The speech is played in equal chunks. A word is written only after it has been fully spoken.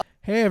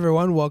Hey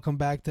everyone, welcome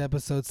back to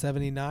episode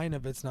 79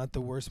 of It's Not the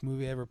Worst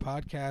Movie Ever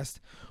podcast.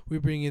 We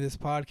bring you this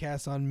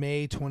podcast on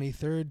May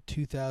 23rd,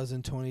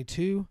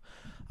 2022.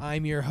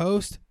 I'm your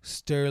host,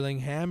 Sterling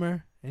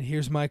Hammer, and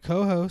here's my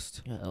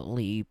co-host,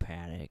 Lee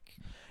Paddock.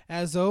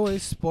 As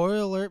always, spoiler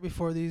alert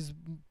before these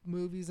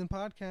movies and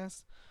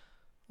podcasts.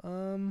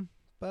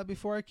 But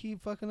before I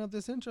keep fucking up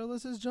this intro,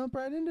 let's just jump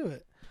right into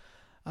it.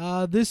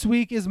 This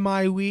week is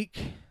my week.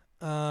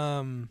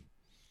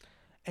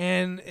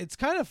 And it's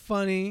kind of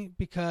funny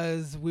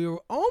because we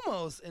were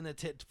almost in a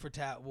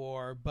tit-for-tat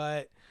war,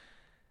 but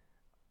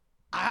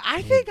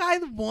I think I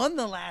won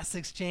the last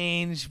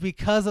exchange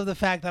because of the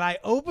fact that I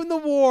opened the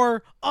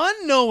war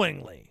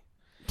unknowingly.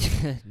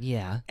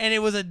 Yeah. And it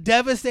was a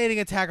devastating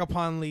attack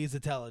upon Lee's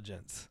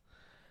intelligence.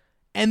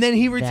 And then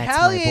he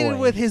retaliated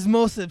with his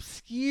most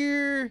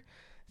obscure,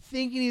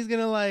 thinking he's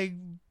going to like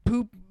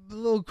poop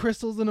little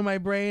crystals into my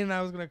brain and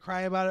I was going to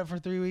cry about it for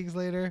 3 weeks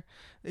later.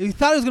 He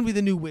thought it was going to be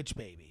the new witch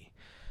baby.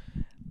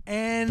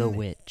 And the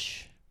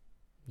witch.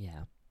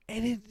 Yeah.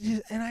 And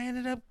I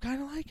ended up kind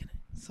of liking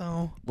it.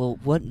 So, well,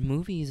 what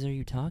movies are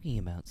you talking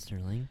about,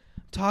 Sterling?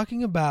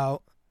 Talking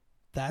about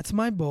That's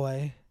My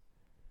Boy.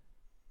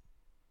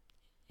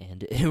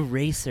 And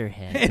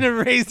Eraserhead. And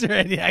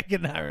Eraserhead. Yeah, I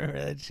cannot remember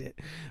that shit.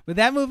 But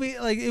that movie,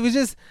 like, it was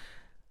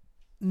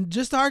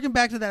just to harken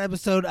back to that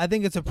episode, I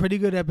think it's a pretty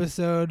good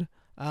episode.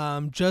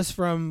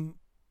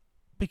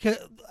 Because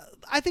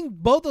I think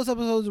both those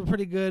episodes were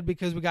pretty good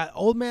because we got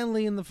Old Man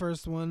Lee in the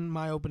first one,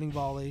 my opening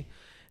volley.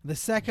 The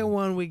second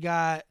one, we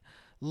got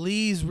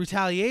Lee's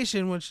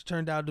retaliation, which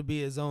turned out to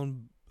be his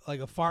own, like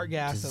a fart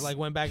gas that like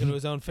went back into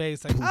his own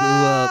face. Like, blew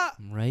up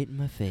right in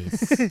my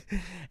face. And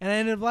I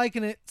ended up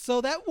liking it. So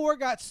that war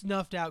got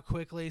snuffed out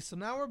quickly. So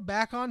now we're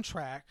back on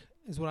track,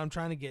 is what I'm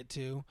trying to get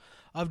to,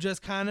 of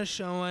just kind of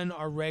showing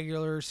our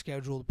regular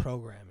scheduled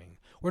programming.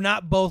 We're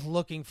not both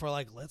looking for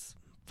like, let's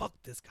fuck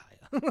this guy.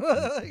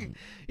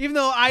 Even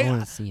though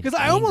because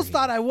I almost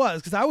thought I was,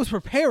 because I was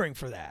preparing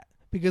for that,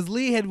 because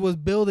Lee was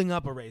building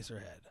up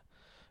Eraserhead,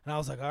 and I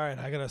was like, all right,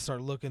 I gotta start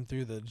looking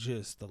through the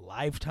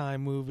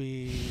Lifetime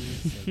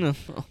movies, and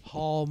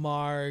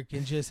Hallmark,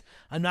 and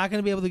I'm not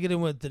gonna be able to get in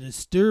with the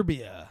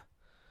Disturbia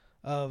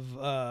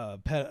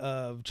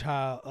of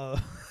child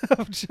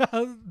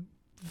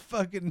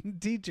fucking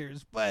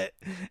teachers, but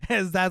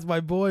as That's My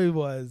Boy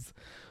was,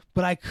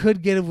 but I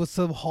could get it with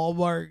some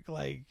Hallmark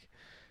like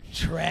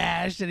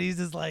trash, and he's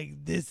just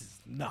like, this is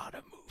not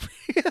a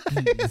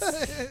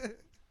movie.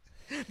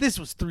 This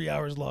was 3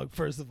 hours long,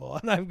 first of all,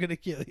 and I'm gonna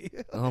kill you.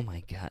 Oh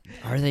my god,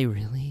 are they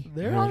really?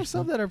 There are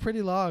some that are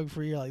pretty long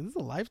for you, like, this is a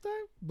Lifetime,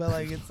 but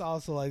like it's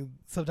also like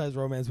sometimes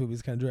romance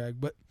movies kind of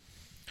drag. But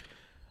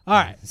all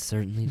right,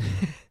 certainly do.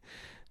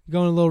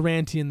 Going a little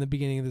ranty in the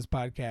beginning of this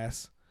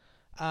podcast.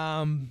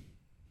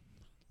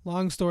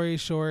 Long story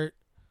short,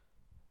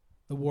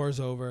 the war's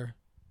over,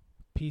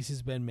 peace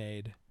has been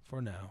made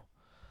for now.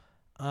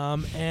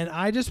 And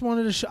I just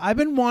wanted to I've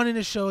been wanting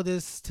to show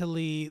this to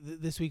Lee,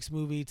 this week's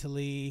movie to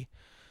Lee.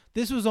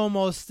 This was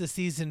almost the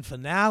season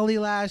finale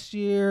last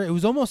year. It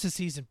was almost a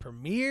season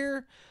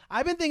premiere.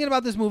 I've been thinking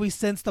about this movie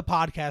since the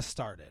podcast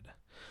started,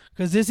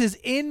 because this is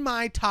in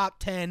my top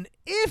 10,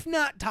 if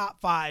not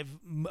top 5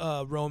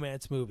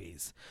 romance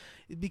movies.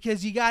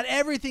 Because you got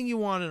everything you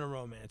want in a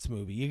romance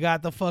movie. You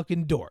got the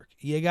fucking dork.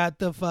 You got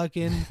the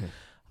fucking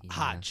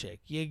hot chick.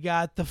 You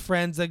got the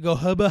friends that go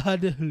hubba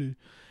hubba.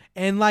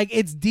 And, like,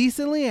 it's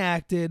decently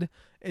acted.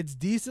 It's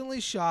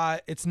decently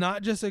shot. It's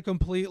not just a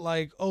complete,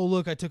 like, oh,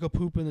 look, I took a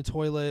poop in the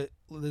toilet.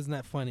 Isn't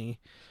that funny?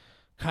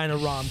 Kind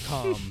of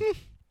rom-com.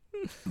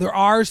 There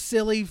are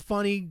silly,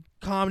 funny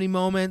comedy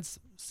moments.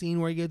 Scene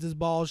where he gets his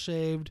balls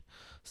shaved.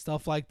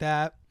 Stuff like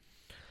that.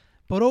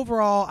 But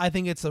overall, I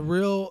think it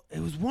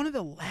was one of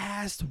the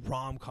last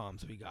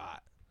rom-coms we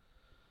got.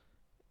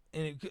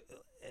 And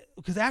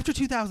because after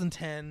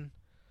 2010...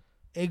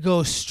 it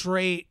goes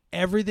straight.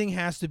 Everything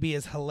has to be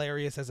as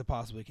hilarious as it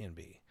possibly can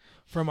be.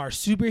 From our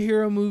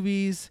superhero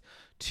movies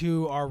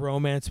to our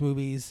romance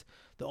movies.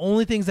 The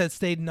only things that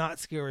stayed not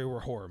scary were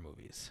horror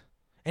movies.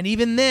 And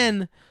even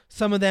then,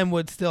 some of them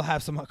would still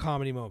have some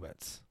comedy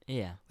moments.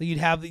 Yeah. You'd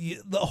have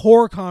the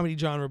horror comedy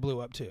genre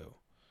blew up too.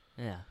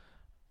 Yeah.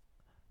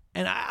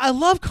 And I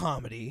love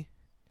comedy.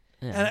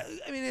 Yeah. And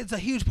I mean, it's a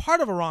huge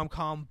part of a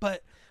rom-com,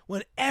 but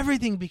when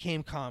everything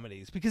became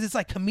comedies, because it's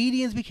like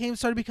comedians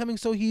started becoming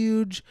so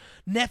huge.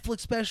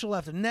 Netflix special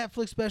after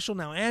Netflix special.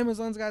 Now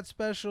Amazon's got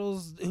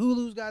specials.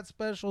 Hulu's got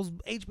specials.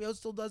 HBO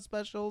still does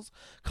specials.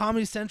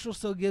 Comedy Central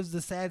still gives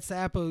the sad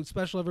sap a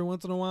special every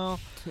once in a while.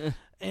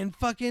 And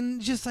fucking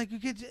just like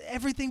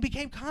everything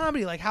became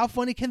comedy. Like, how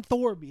funny can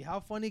Thor be? How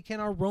funny can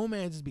our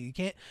romances be?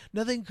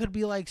 Nothing could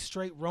be like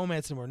straight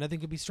romance anymore. Nothing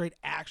could be straight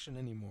action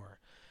anymore.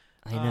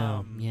 I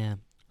know. Yeah.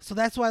 So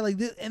that's why, like,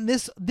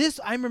 this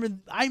I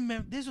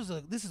remember this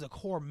is a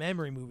core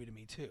memory movie to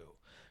me too,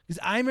 because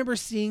I remember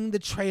seeing the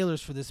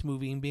trailers for this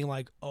movie and being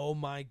like, oh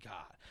my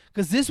god,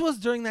 because this was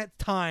during that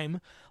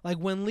time, like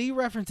when Lee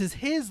references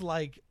his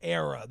like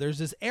era. There's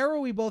this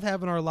era we both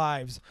have in our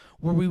lives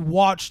where we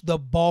watch the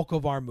bulk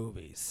of our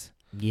movies.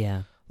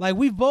 Yeah, like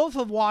we both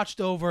have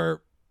watched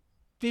over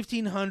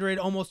 1,500,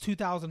 almost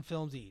 2,000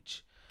 films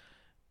each.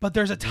 But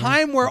there's a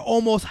time where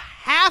almost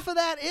half of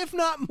that, if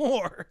not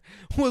more,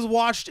 was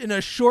watched in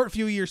a short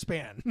few year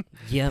span.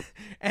 Yep.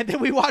 And then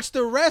we watched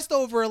the rest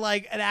over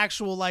like an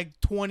actual like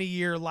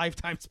 20-year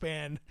lifetime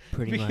span.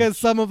 Pretty because much.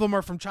 some of them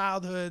are from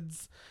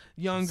childhoods,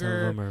 younger.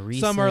 Some of them are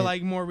recent. Some are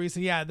like more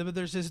recent. Yeah, but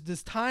there's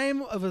this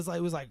time of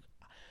it was like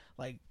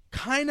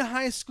kind of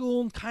high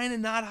school, kind of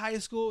not high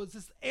school. It's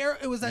this era.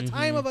 It was that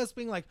time of us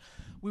being like,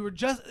 we were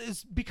just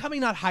it's becoming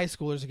not high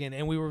schoolers again,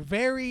 and we were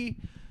very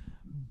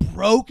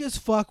broke as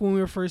fuck when we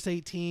were first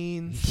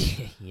 18.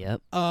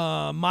 Yep.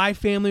 My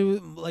family,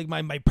 like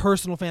my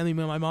personal family,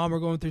 me and my mom were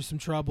going through some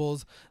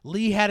troubles.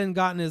 Lee hadn't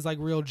gotten his like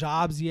real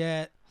jobs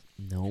yet.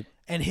 Nope.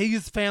 And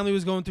his family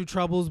was going through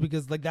troubles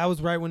because like that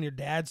was right when your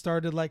dad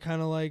started like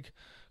kind of like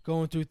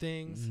going through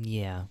things.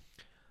 Yeah.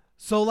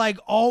 So like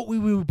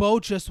we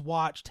both just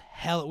watched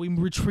hell. We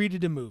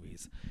retreated to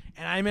movies,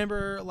 and I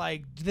remember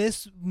like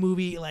this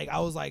movie. Like I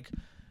was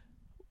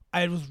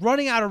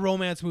running out of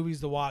romance movies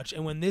to watch,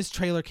 and when this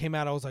trailer came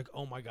out, I was like,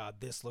 "Oh my god,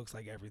 this looks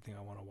like everything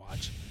I want to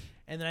watch."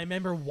 And then I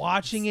remember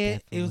watching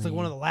it. It was like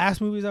one of the last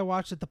movies I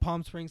watched at the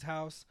Palm Springs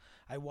house.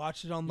 I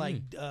watched it on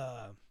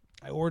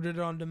I ordered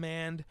it on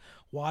demand,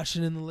 watched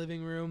it in the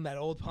living room, that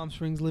old Palm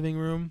Springs living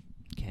room.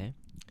 Okay.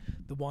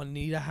 The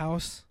Juanita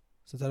house.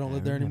 Since I don't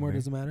live there anymore, it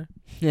doesn't matter.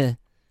 Yeah.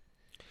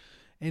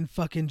 And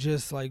fucking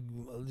just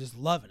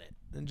loving it.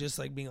 And just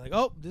like being like,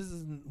 oh, this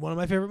is one of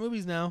my favorite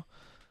movies now.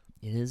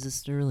 It is a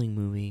sterling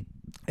movie.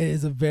 It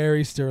is a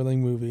very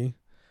sterling movie.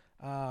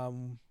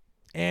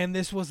 And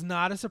this was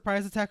not a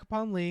surprise attack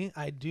upon Lee.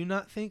 I do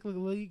not think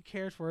Lee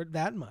cared for it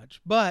that much.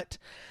 But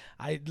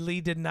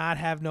Lee did not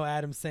have no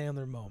Adam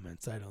Sandler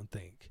moments, I don't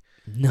think.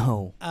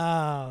 No.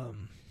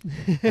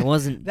 It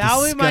wasn't. That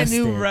was my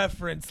new disgusted.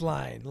 reference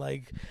line.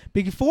 Like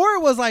before,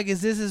 it was like,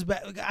 "Is this as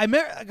bad?"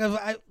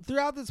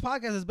 Throughout this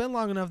podcast, it's been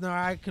long enough now.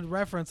 I could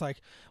reference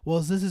like, "Well,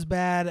 is this as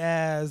bad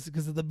as?"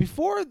 Because the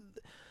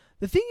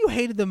thing you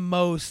hated the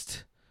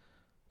most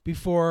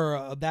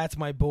before That's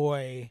My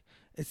Boy.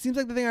 It seems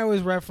like the thing I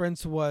always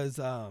reference was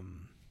The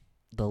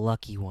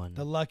Lucky One.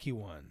 The Lucky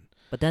One.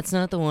 But that's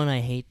not the one I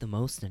hate the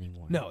most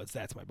anymore. No, it's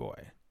That's My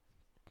Boy.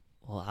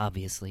 Well,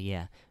 obviously,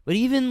 yeah. But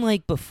even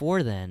like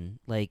before then,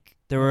 like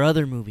there were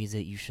other movies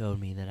that you showed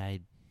me that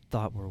I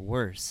thought were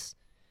worse,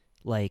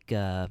 like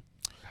We've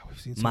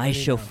seen so My many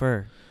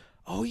Chauffeur. now.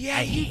 Oh yeah,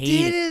 I you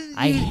hated did it.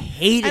 I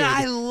hated. And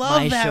I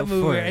love My that Chauffeur.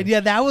 movie. And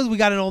yeah, we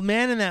got an old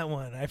man in that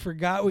one. I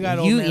forgot we got an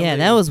old man. Yeah, later.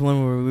 that was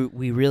one where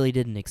we really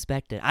didn't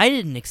expect it. I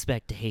didn't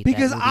expect to hate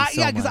because that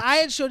movie so because much. I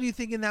had showed you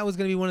thinking that was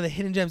going to be one of the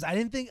hidden gems.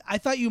 I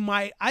thought you were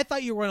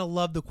going to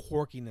love the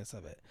quirkiness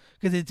of it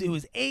because it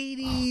was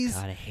 80s.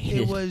 Oh, God, I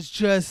hated it. Was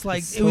just like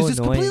It's it was so just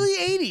annoying.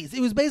 completely 80s.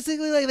 It was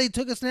basically like they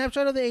took a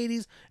snapshot of the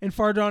 80s and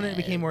farted on it and it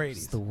became more 80s.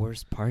 It's the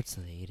worst parts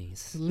of the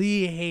 80s.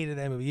 Lee hated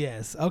that movie.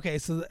 Yes. Okay.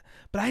 So,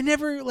 but I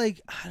never like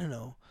I don't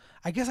know.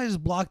 I guess I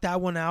just blocked that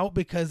one out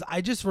because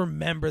I just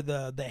remember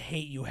the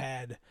hate you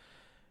had.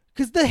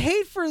 Because the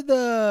hate for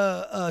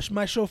the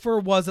My Chauffeur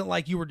wasn't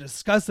like you were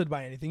disgusted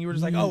by anything. You were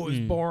just like, oh, it was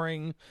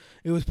boring.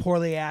 It was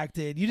poorly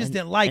acted. You just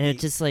didn't like and it. it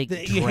just like You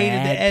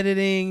hated the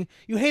editing.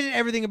 You hated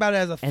everything about it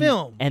as a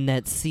film. And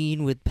that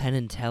scene with Penn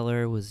and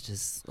Teller was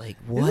just like,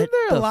 what Isn't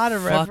there the a lot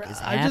of fuck references?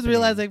 is I just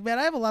realized, happening? like, man,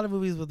 I have a lot of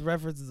movies with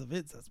references of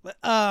incest. But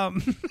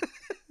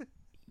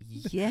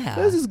Yeah.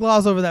 let's just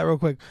gloss over that real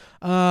quick.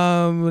 What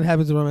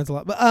happens in romance a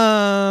lot.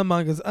 But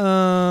mangas.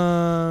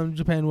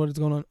 Japan, what is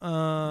going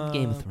on?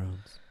 Game of Thrones.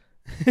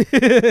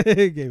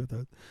 Game of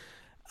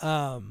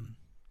Thrones.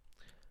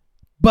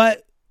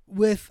 But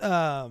with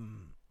the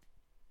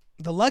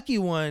Lucky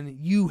One,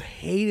 you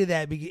hated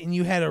that and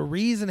you had a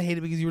reason to hate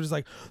it because you were just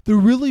like, they're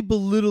really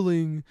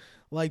belittling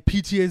like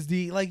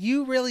PTSD. Like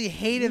you really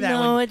hated that No,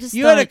 one. I just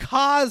you had a thought-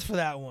 cause for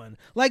that one.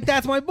 Like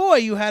That's My Boy.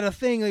 You had a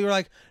thing that you were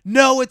like,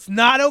 no, it's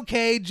not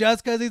okay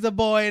just because he's a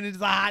boy and it's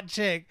a hot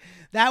chick.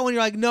 That one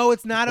you're like, no,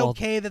 it's not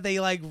okay that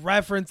they like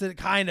reference it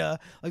kinda.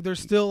 Like they're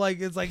still like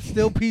it's like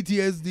still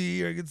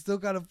PTSD or it's still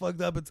kind of fucked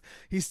up.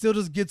 He still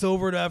just gets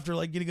over it after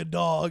like getting a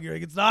dog. You're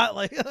like it's not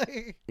like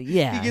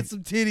Yeah. he gets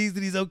some titties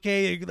and he's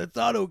okay. That's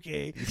not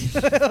okay.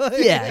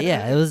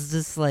 yeah. It was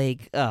just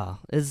like,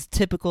 it's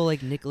typical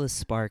like Nicholas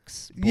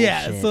Sparks bullshit.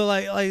 Yeah, so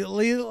like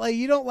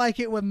you don't like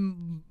it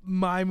when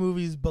my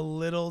movies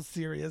belittle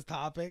serious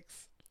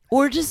topics.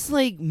 Or just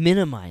like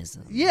minimize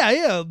them.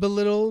 Yeah,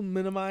 belittle,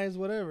 minimize,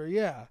 whatever.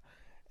 Yeah.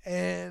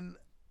 And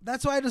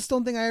that's why I just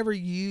don't think I ever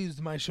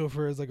used My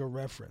Chauffeur as like a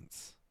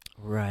reference.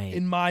 Right.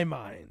 In my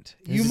mind.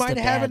 It was You just might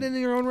a have bad- it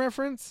in your own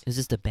reference. It's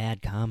just a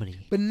bad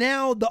comedy. But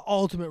now the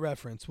ultimate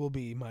reference will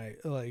be my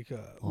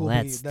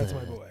That's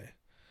My Boy.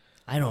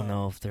 I don't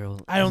know if there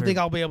will. I don't think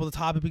I'll be able to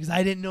top it because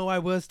I didn't know I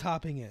was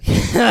topping it.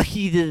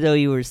 You didn't know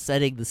you were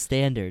setting the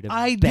standard of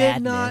I badness.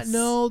 did not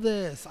know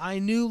this. I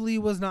knew Lee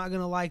was not going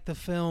to like the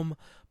film,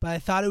 but I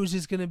thought it was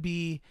just going to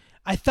be...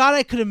 I thought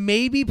I could have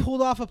maybe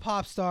pulled off a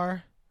pop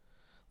star.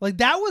 Like,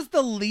 that was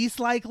the least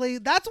likely...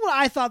 That's what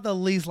I thought the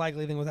least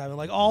likely thing was happening.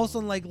 Like, all of a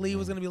sudden, like, Lee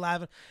was going to be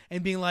laughing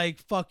and being like,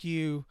 fuck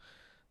you.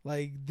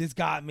 like this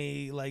got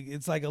me, like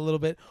it's like a little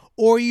bit,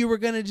 or you were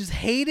gonna just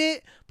hate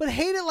it, but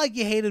hate it like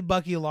you hated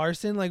Bucky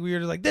Larson, like we were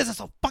just like, this is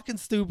so fucking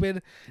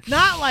stupid,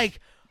 not like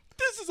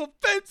this is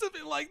offensive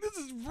and like this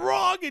is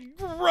wrong and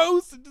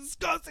gross and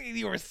disgusting, and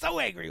you were so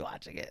angry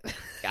watching it.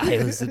 I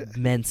was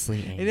immensely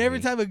angry. And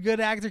every time a good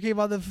actor came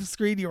on the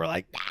screen, you were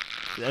like,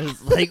 I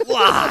was like,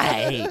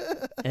 why?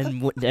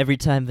 And every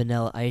time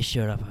Vanilla Ice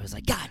showed up, I was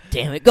like, God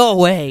damn it, go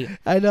away.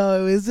 I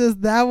know, it was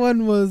just, that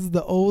one was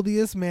the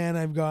oldest man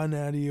I've gotten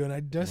out of you, and I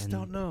just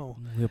don't know.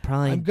 We'll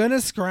probably. I'm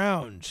gonna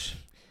scrounge.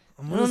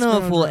 I don't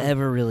know if we'll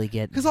ever really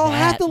get because I'll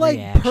have to like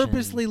reaction.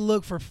 purposely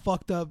look for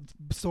fucked up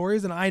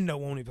stories, and I know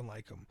won't even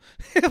like them.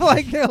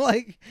 Like they're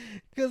like,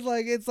 because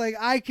like it's like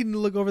I can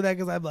look over that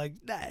because I'm like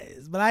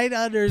nice, but I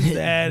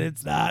understand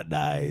it's not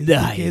nice.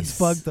 Nice. The kid's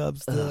fucked up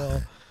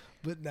still,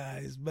 but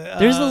nice. But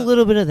There's a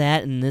little bit of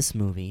that in this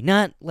movie,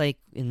 not like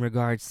in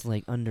regards to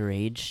like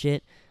underage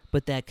shit,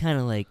 but that kind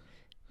of like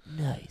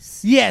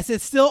nice. Yes,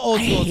 it's still old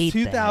I school. hate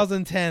It's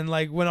 2010,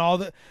 like when all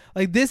the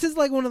like this is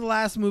like one of the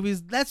last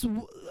movies. That's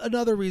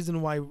another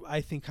reason why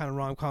I think kind of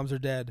rom-coms are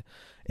dead.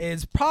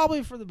 It's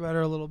probably for the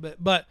better a little bit,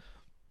 but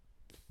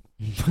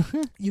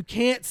you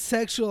can't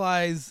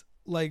sexualize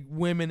like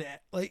women,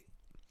 like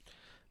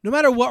no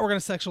matter what, we're gonna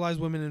sexualize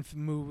women in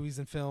movies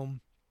and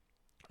film,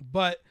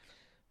 but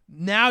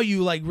now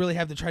you like really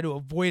have to try to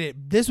avoid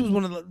it. This was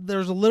one of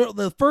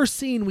the first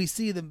scene we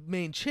see the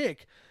main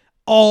chick,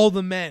 all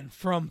the men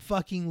from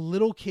fucking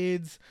little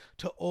kids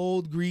to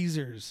old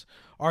greasers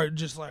are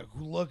just like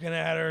looking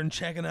at her and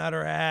checking out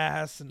her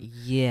ass, and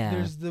yeah,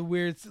 there's the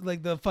weird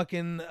like the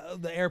fucking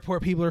the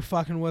airport people are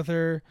fucking with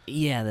her.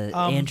 Yeah, the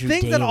Andrew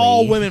things Daly. that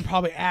all women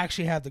probably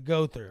actually have to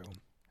go through.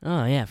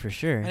 Oh yeah, for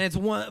sure. And it's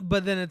one,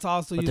 but then it's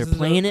also but used they're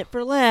playing it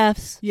for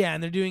laughs. Yeah,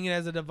 and they're doing it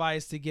as a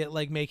device to get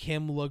like make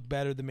him look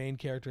better, the main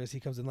character, as he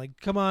comes in. Like,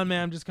 come on,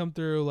 man, just come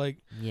through. Like,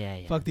 Yeah.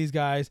 fuck these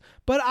guys.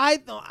 But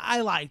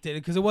I liked it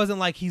because it wasn't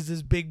like he's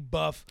this big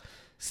buff,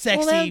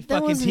 sexy that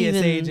fucking wasn't TSA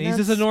even- agent. He's just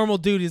a that's- normal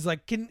dude. He's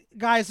like, can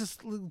guys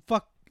just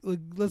fuck? Like,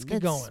 let's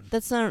get going.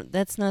 That's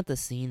not the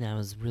scene I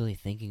was really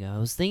thinking of. I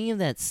was thinking of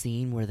that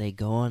scene where they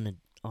go on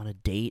a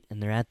date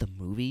and they're at the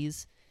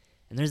movies,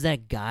 and there's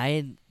that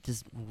guy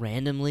just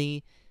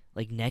randomly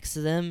like next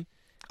to them.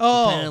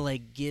 Oh, Kind of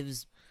like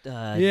gives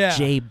Yeah.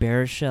 Jay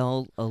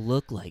Baruchel a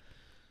look like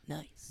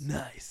nice.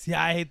 nice.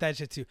 Yeah, I hate that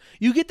shit too.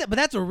 You get that, but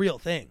that's a real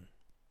thing.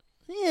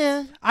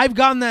 Yeah, I've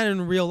gotten that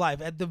in real life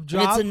at the and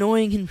job. it's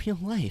annoying in real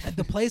life. At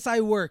the place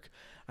I work,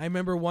 I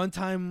remember one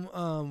time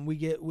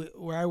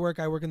where I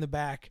work in the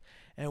back,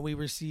 and we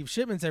receive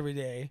shipments every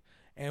day.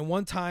 And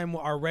one time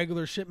our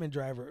regular shipment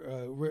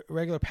driver,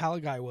 regular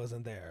pallet guy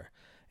wasn't there.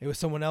 It was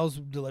someone else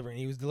delivering.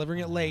 He was delivering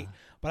it late,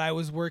 but I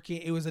was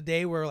working. It was a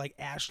day where like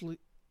Ashley,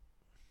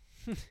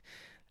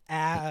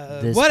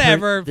 This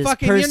whatever, this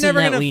fucking, person you're never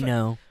that gonna. we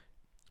know.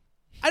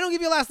 I don't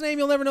give you a last name.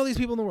 You'll never know these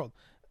people in the world.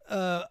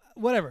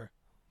 Whatever,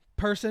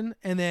 person,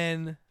 and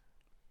then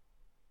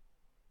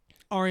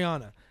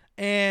Ariana,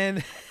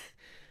 and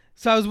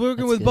so I was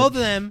working That's with good. both of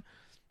them,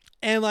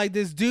 and like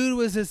this dude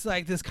was just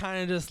like this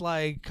kind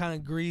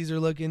of greaser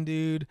looking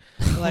dude.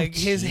 Like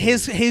his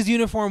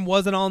uniform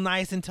wasn't all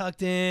nice and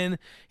tucked in.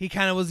 He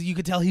kind of was. You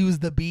could tell he was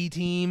the B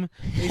team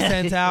they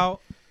sent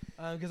out.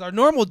 Because our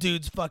normal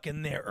dude's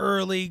fucking there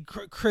early,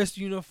 crisp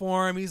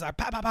uniform. He's like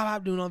pop, pop, pop,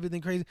 pop, doing everything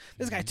crazy.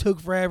 This guy took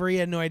forever. He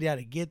had no idea how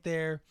to get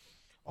there.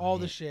 All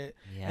the shit.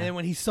 Yeah. And then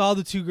when he saw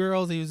the two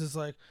girls, he was just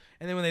like,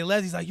 and then when they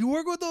left, he's like, you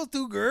work with those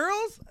two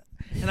girls?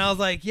 And I was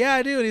like, yeah,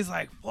 I do. And he's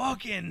like,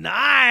 fucking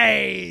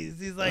nice.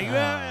 He's like,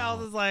 yeah. I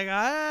was just like,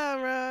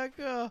 bro,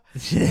 cool.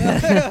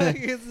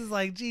 It's just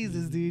like,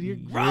 Jesus, dude, you're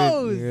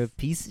gross. You're a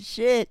piece of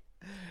shit.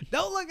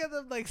 Don't look at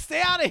them. Like,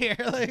 stay out of here.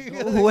 Like,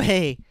 No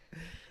way.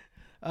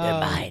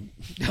 They're mine.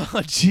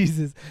 Oh,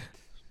 Jesus.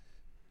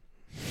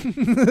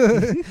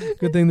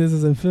 Good thing this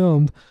isn't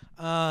filmed.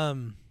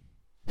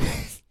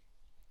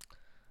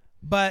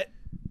 But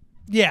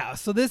yeah,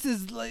 so this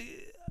is like,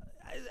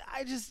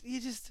 you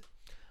just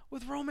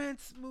with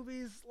romance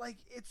movies, like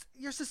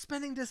you're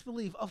suspending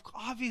disbelief.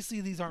 Obviously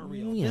these aren't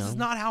real. You This know, is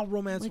not how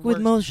romance Like works.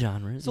 with most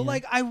genres. So yeah.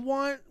 like I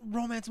want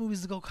romance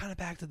movies to go kind of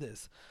back to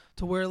this,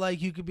 to where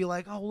like you could be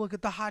like, oh, look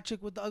at the hot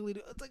chick with the ugly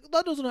dude. It's like,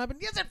 that doesn't happen.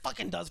 Yes, it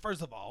fucking does.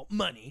 First of all,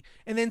 money,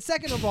 and then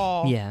second of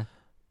all, yeah.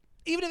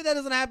 even if that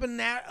doesn't happen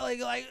now, like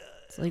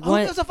It's like, who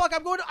what? gives a fuck?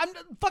 I'm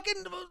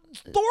fucking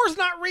Thor's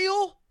not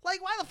real. Like,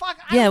 why the fuck?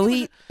 Yeah,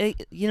 the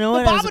you know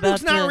what? I was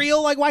Babadook's about not to-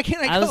 real. Like, why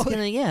can't I go?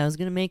 I was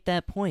gonna make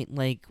that point.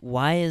 Like,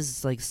 why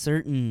is like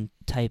certain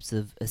types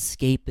of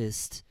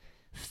escapist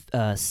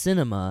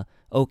cinema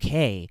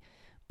okay,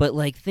 but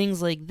like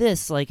things like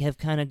this like have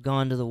kind of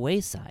gone to the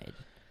wayside.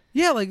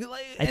 Yeah, like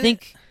I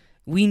think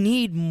we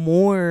need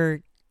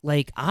more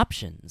like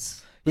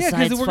options. yeah,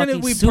 Besides because fucking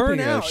we burn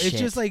superhero out. shit.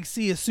 It's just like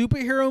see a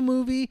superhero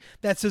movie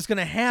that's just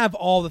gonna have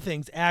all the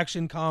things: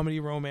 action, comedy,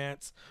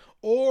 romance,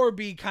 or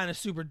be kind of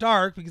super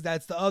dark because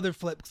that's the other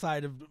flip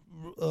side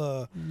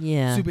of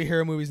yeah.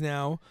 superhero movies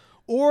now.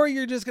 Or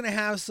you're just gonna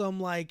have some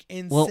like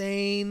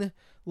insane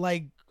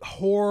like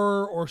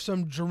horror or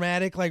some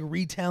dramatic like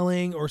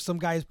retelling or some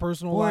guy's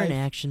personal Or life. an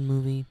action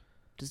movie.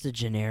 Just a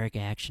generic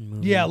action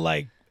movie. Yeah,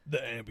 like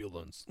The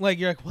Ambulance. Like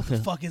you're like, what the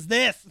fuck is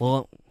this?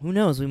 Well, who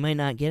knows? We might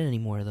not get any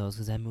more of those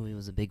because that movie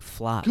was a big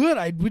flop.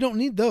 Good. We don't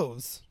need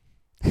those.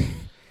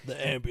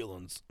 The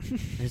Ambulance.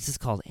 It's just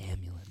called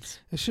Ambulance.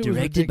 That shit was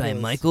Directed by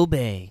ridiculous. Michael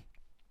Bay,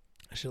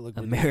 That shit looked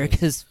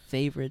America's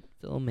favorite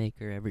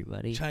filmmaker.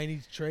 Everybody. ridiculous.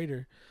 Chinese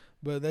traitor,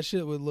 but that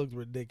shit would look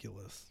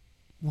ridiculous.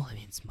 Well, I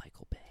mean, it's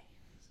Michael Bay.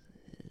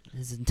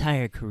 His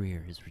entire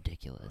career is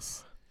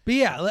ridiculous. But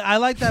yeah, I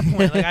like that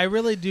point. Like I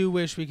really do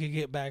wish we could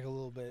get back a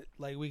little bit.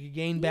 Like we could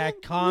gain back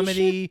we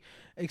comedy,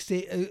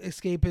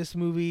 escapist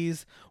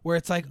movies where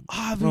it's like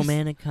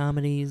Romantic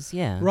comedies,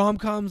 yeah.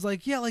 rom-coms.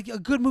 Like like a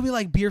good movie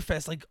like Beer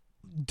Fest. Like,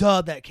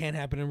 duh, that can't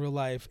happen in real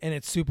life, and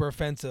it's super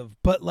offensive.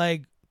 But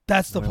like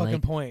that's the Or fucking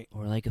like- point.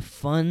 Or like a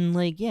fun,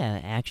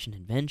 action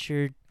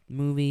adventure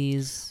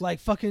movies. Like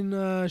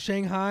fucking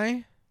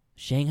Shanghai.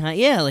 Shanghai,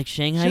 yeah, like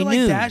Shanghai Shit like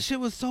Noon. that shit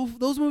was so.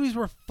 Those movies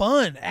were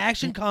fun.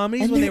 Action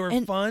comedies and when they they're- were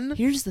and fun.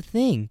 Here's the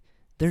thing.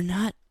 They're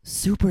not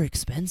super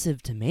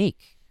expensive to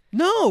make.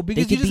 No,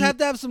 because you could just be- have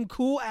to have some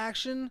cool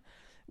action.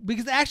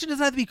 Because action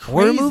doesn't have to be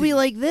crazy. Or a movie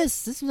like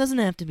this. This doesn't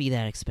have to be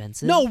that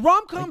expensive. no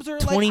rom-coms are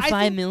like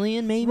 25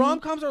 million, maybe.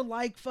 Rom-coms are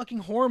like fucking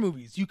horror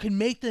movies. You can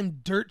make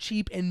them dirt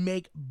cheap and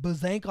make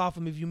bazank off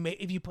them if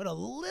you put a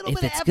little If bit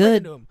of it's effort good.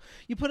 into them.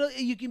 You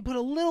can put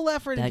a little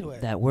effort into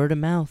it. That word of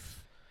mouth.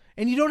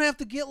 And you don't have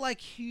to get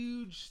like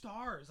huge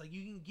stars. Like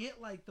you can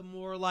get like the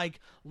more like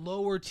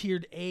lower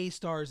tiered A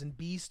stars and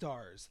B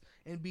stars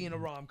and be in a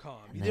rom-com.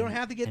 And You don't then-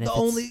 have to get and the if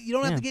it's- only you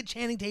don't have yeah. to get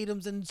Channing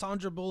Tatum's and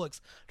Sandra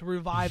Bullock's to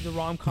revive the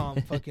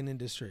rom-com fucking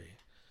industry.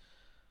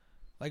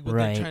 Like what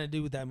Right. they're trying to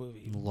do with that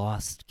movie.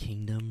 Lost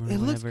Kingdom or It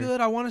whatever. looks good.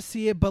 I want to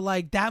see it, but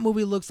like that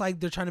movie looks like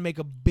they're trying to make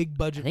a big I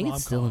budget think rom-com.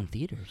 it's still in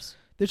theaters.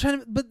 They're trying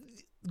to, but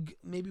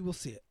maybe we'll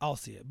see it. I'll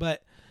see it,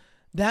 but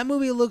that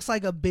movie looks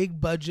like a big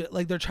budget.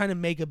 Like they're trying to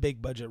make a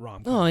big budget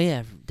rom-com. Oh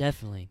yeah,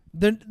 definitely.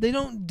 They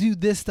don't do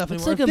this stuff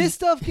Looks anymore. like If a- this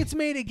stuff gets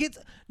made, it gets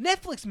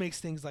Netflix makes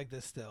things like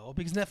this still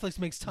because Netflix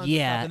makes tons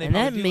Yeah, of stuff. and that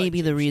probably do, may like,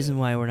 be the cheap reason shit.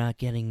 why we're not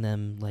getting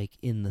them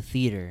in the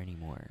theater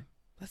anymore.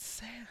 That's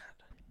sad.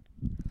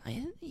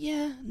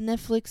 Yeah,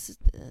 Netflix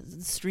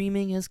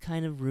streaming has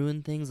kind of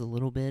ruined things a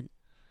little bit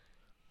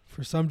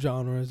For some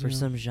genres, for yeah.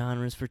 some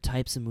genres, for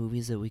types of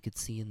movies that we could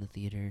see in the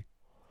theater.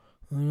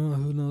 I don't know.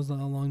 Who knows how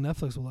long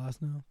Netflix will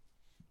last now?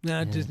 Nah,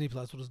 Yeah. Disney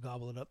Plus will just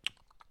gobble it up.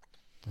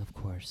 Of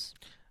course.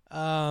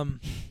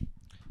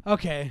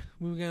 Okay,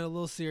 we were getting a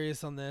little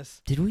serious on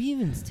this. Did you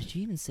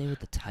even say what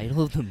the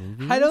title of the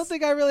movie I don't is?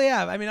 think I really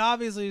have. I mean,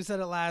 obviously you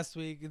said it last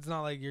week. It's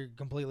not like you're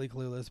completely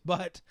clueless,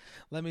 but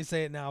let me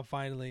say it now.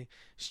 Finally,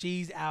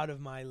 She's Out of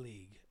My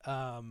League.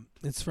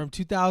 It's from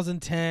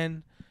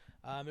 2010.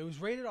 It was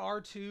rated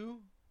R2,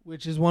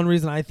 which is one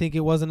reason I think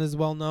it wasn't as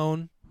well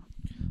known.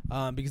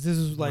 Because this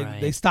was like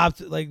they Right.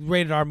 stopped like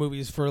rated R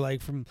movies for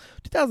like from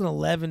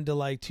 2011 to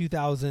like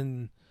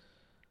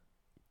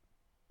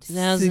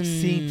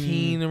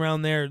 2016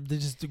 around there. They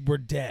just were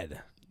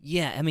dead.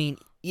 Yeah, I mean,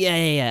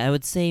 yeah. I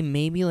would say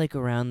maybe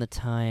around the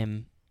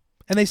time.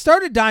 And they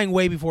started dying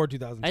way before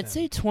 2010. I'd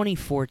say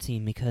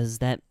 2014 because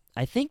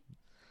I think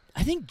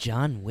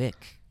John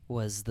Wick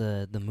was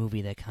the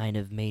movie that kind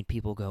of made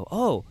people go,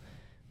 "Oh,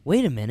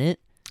 wait a minute.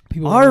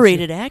 People wanna see-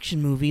 R-rated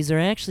action movies are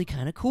actually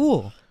kind of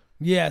cool."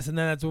 Yes, and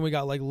then that's when we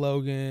got like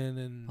Logan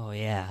and Oh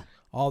yeah.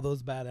 all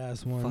those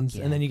badass ones.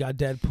 yeah. And then you got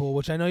Deadpool,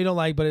 which I know you don't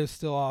like, but it was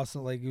still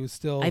awesome. Like it was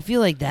still I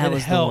feel like that and it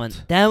was the one.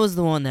 helped. That was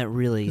the one that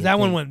really. 'cause I that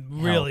one think,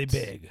 went really helped.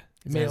 big. It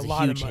 'Cause made that a was a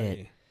lot of huge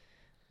money.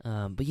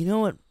 hit. But you know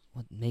what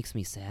makes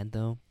me sad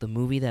though? The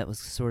movie that was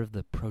sort of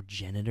the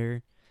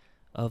progenitor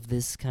of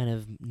this kind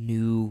of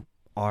new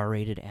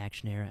R-rated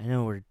action era. I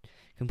know we're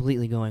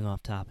completely going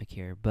off topic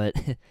here, but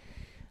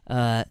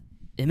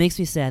it makes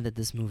me sad that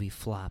this movie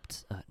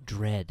flopped.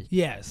 Dread.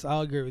 Yes,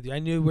 I'll agree with you. I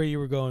knew where you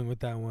were going with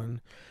that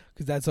one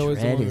because that's always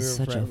Dread the one is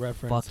we such a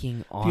reference.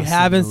 fucking awesome If you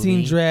haven't movie.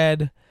 seen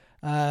Dread,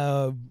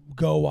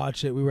 go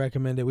watch it. We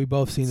recommend it. We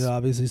both seen it,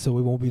 obviously, so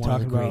we won't be One of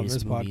talking the about it on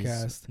this greatest movies.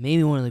 podcast.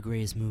 Maybe one of the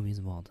greatest movies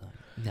of all time.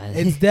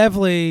 It's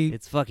definitely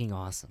It's fucking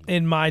awesome.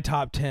 in my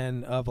top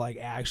 10 of like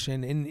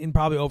action, in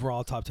probably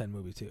overall top 10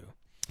 movie too.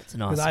 It's an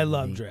Because awesome I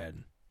love movie.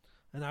 Dread,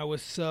 and I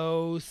was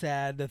so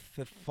sad to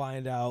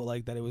find out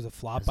like that it was a It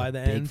flop was by a the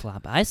big end.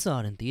 flop. I saw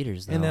it in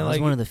theaters though. And then I was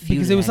like one of the few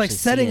because to it was like actually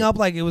see setting it. up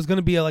like it was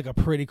gonna be like a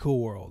pretty cool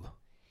world.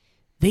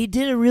 They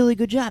did a really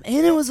good job,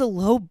 and it was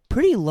a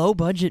pretty low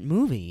budget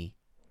movie.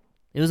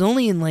 It was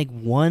only in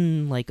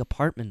one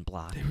apartment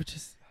block. They were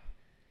just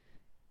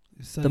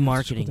The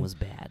marketing was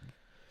bad,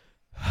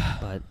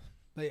 but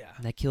yeah,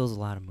 that kills a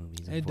lot of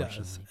movies. it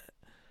does.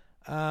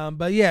 Unfortunately.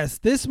 But yes,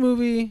 this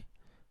movie,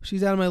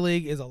 She's Out of My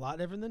League, is a lot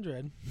different than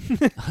Dread.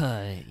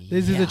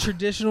 This is Yeah. a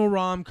traditional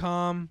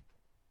rom-com.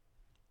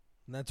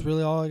 And that's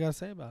really all I gotta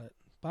say about it.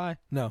 Bye.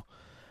 No.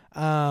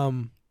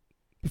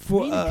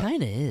 Before it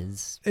kind of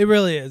is. it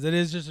really is. It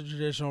is just a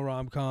traditional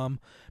rom-com.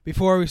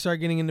 Before we start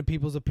getting into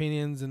people's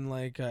opinions and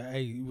I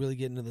really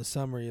get into the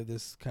summary of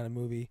this kind of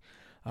movie,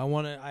 I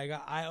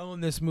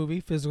own this movie,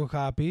 physical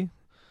copy,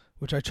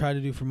 which I try to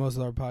do for most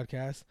of our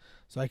podcasts,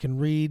 so I can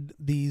read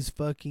these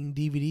fucking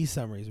DVD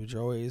summaries, which are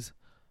always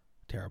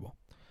terrible.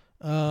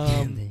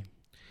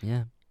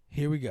 Yeah.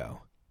 Here we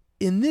go.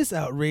 In this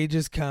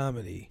outrageous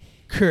comedy,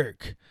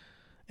 Kirk,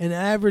 an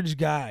average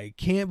guy,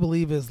 can't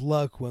believe his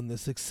luck when the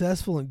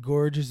successful and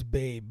gorgeous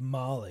babe,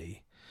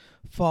 Molly,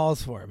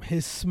 falls for him.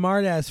 His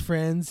smart-ass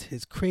friends,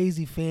 his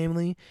crazy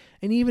family,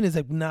 and even his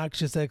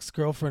obnoxious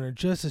ex-girlfriend are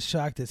just as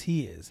shocked as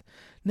he is.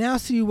 Now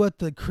see what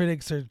the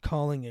critics are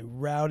calling a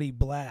rowdy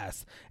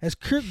blast, as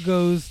Kirk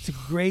goes to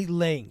great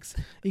lengths,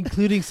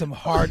 including some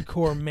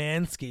hardcore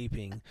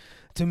manscaping,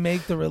 to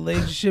make the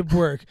relationship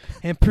work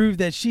and prove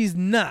that she's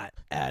not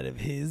out of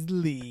his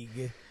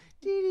league.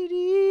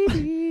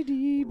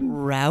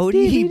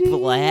 Rowdy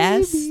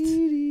blast?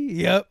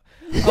 Yep.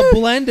 A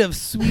blend of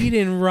sweet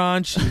and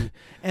raunchy.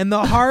 And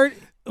the heart...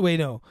 Wait,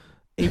 no.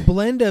 A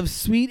blend of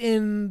sweet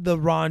and the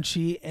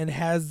raunchy and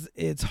has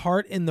its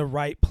heart in the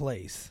right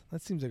place.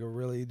 That seems like a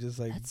really just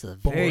like... That's a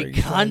very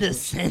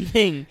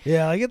condescending...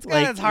 Yeah, like it's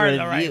got its heart in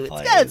the right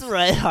place. It's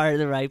got its heart in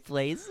the right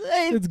place.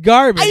 It's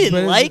garbage. I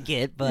didn't like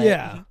it, but...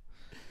 Yeah.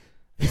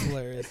 It's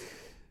hilarious.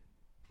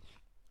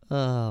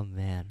 Oh,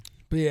 man.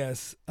 But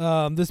yes,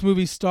 this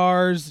movie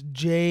stars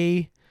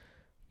Jay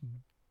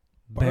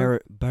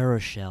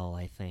Baruchel,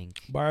 I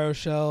think.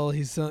 Baruchel.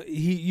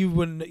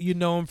 You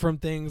know him from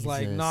things He's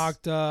like a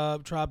Knocked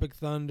Up, Tropic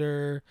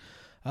Thunder.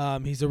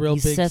 He's a real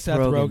He's big Seth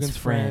Rogen's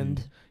friend.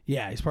 friend.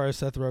 Yeah, he's part of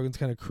Seth Rogen's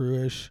kind of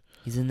crewish.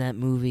 He's in that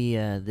movie,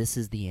 This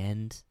Is the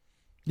End.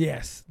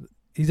 Yes,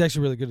 he's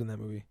actually really good in that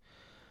movie.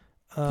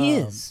 He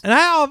is, and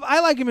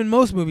I like him in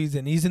most movies.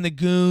 And he's in The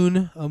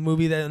Goon,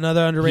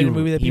 another underrated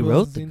movie that people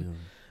wrote haven't The seen. Goon.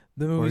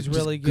 The movie's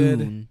really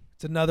good.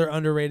 It's another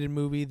underrated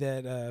movie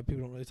that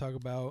people don't really talk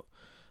about.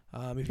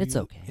 It's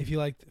okay. If you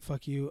like,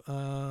 fuck you.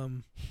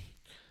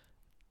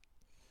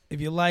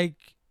 If you like,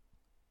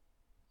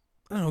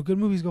 I don't know, good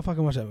movies, go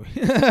fucking watch that movie.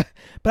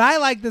 But I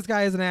like this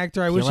guy as an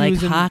actor. I wish he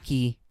was in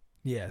hockey.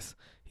 Yes,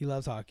 he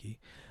loves hockey.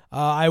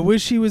 I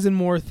wish he was in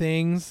more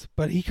things,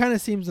 but he kind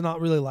of seems to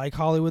not really like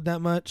Hollywood that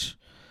much.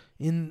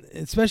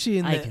 Especially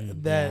in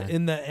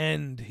the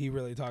end, he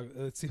really talked.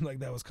 It seemed like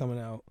that was coming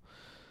out.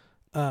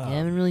 I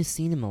haven't really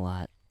seen him a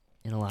lot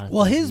in a lot of.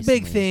 Well, things his recently.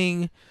 big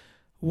thing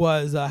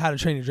was How to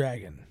Train Your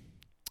Dragon.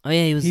 Oh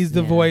yeah, he's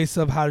the voice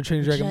of How to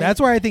Train Your Dragon.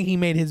 That's where I think he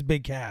made his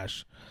big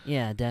cash.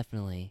 Yeah,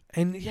 definitely.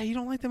 And yeah, you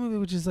don't like that movie,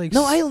 which is like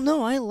I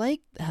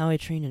like How I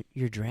Train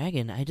Your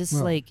Dragon. I just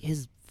like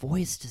his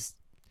voice just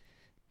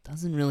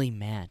doesn't really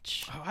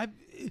match.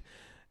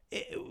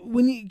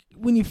 When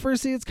you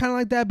first see it, it's kind of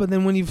like that, but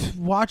then when you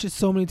watch it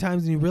so many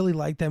times and you really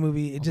like that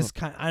movie, it just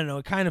kind I don't know,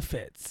 it kind of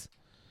fits.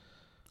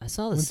 I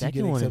saw the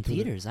second one in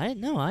theaters. I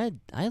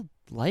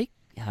like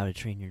How to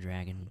Train Your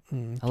Dragon.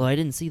 Although I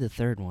didn't see the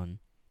third one,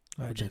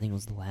 which I think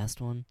was the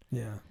last one.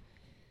 Yeah,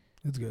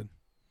 it's good.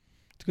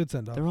 It's a good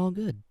send off. They're all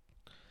good.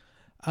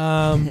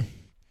 But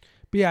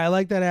yeah, I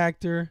like that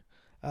actor.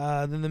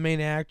 Then the main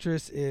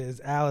actress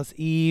is Alice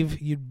Eve.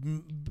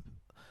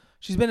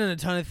 She's been in a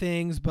ton of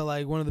things, but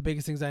like one of the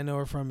biggest things I know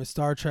her from is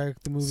Star Trek,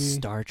 the movie.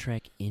 Star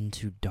Trek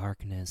Into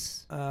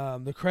Darkness.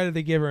 The credit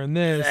they give her in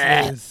this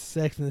is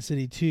Sex and the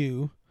City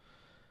 2.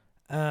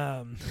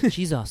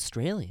 She's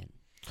Australian.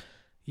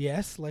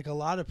 Yes, like a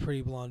lot of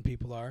pretty blonde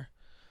people are.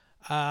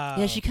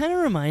 Yeah, she kind of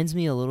reminds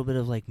me a little bit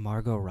of like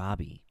Margot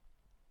Robbie.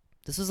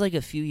 This was like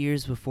a few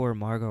years before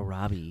Margot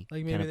Robbie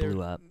kind of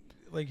blew up.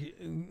 Like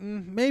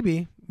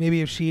maybe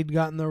if she'd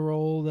gotten the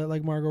role that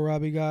like Margot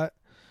Robbie got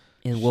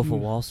in Wolf of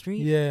Wall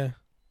Street. Yeah,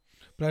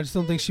 but I just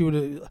don't think she would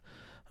have.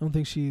 I don't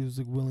think she was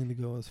like, willing to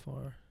go as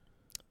far.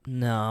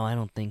 No, I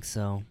don't think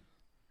so.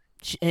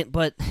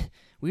 But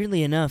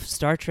weirdly enough,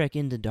 Star Trek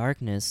Into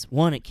Darkness,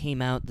 it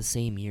came out the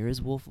same year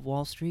as Wolf of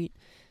Wall Street,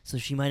 so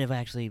she might have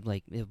actually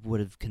like it would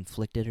have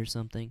conflicted or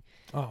something.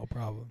 Oh,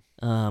 probably.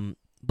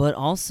 But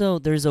also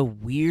there's a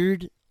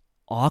weird,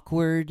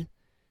 awkward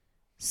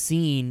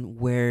scene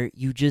where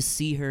you just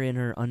see her in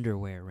her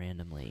underwear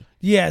randomly.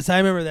 Yes, I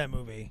remember that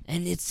movie.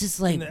 And it's just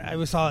like it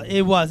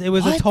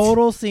was a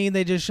total scene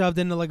they just shoved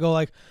in to like go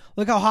like,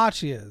 look how hot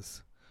she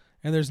is.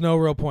 And there's no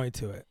real point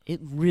to it. It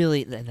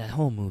really, that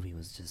whole movie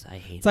was just, I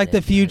hate it. It's like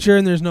the future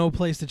and there's no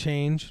place to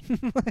change.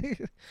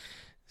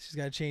 She's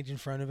got to change in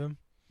front of him.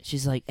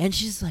 She's like,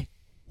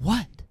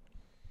 what?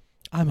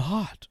 I'm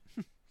hot.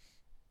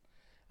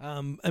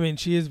 I mean,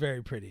 she is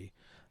very pretty.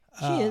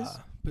 She is.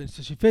 But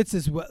so she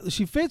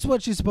fits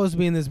what she's supposed to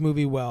be in this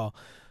movie well.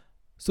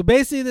 So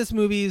basically this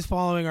movie is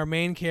following our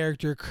main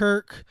character,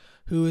 Kirk,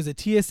 who is a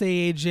TSA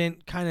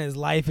agent. Kind of his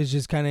life is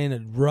just kind of in a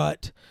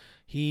rut.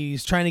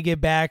 He's trying to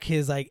get back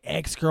his like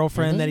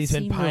ex-girlfriend that he's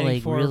been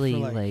pining for.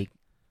 Really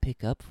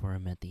pick up for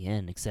him at the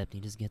end, except he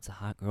just gets a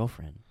hot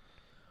girlfriend.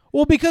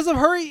 Well, because of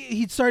her,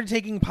 he started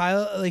taking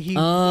pilot. Like he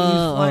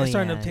was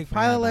starting to take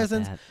pilot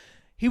lessons. That.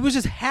 He was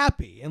just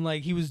happy and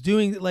like he was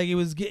doing like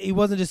he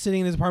wasn't just sitting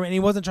in his apartment and he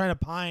wasn't trying to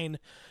pine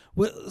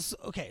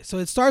Okay, so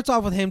it starts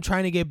off with him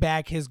trying to get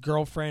back his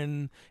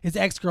ex-girlfriend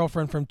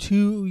from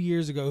 2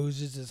 years ago, who's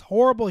just this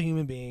horrible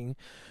human being,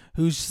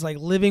 who's just like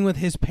living with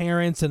his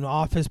parents and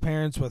off his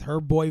parents with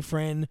her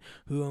boyfriend,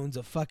 who owns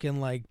a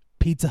fucking like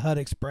Pizza Hut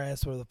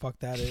Express, whatever the fuck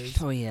that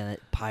is. Oh yeah,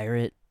 that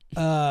pirate.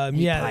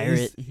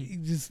 Pirate.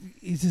 He's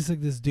just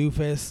like this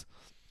doofus.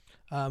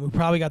 Who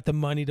probably got the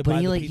money to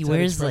buy the Pizza he Hut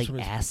wears Express like from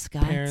his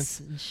ascots parents.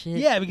 and shit.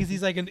 Yeah, because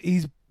he's like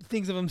he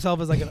thinks of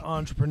himself as like an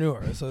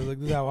entrepreneur. So like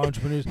this is how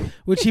entrepreneurs,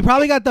 which he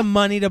probably got the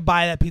money to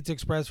buy that Pizza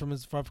Express from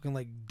his fucking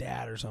like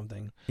dad or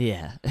something.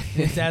 Yeah. And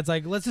his dad's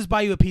like, let's just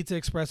buy you a Pizza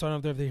Express so I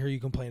don't have to hear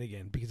you complain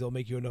again because it'll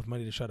make you enough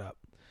money to shut up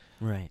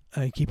Right.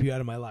 and keep you out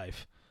of my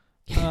life.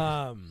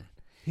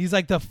 He's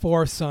like the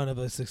fourth son of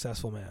a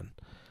successful man.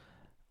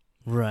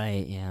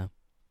 Right. Yeah.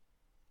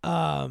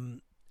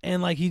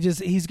 And like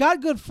he's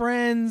got good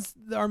friends,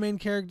 our main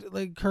character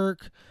like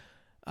Kirk,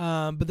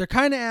 but they're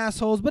kind of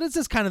assholes. But it's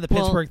just kind of the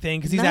Pittsburgh thing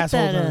because he's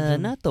assholes.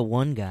 Not the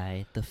one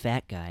guy, the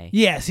fat guy.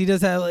 Yes, he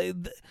does have. Like,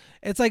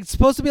 it's like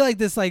supposed to be like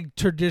this like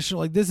traditional.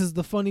 Like this is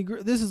the funny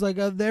group. This is like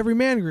the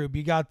everyman group.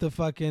 You got the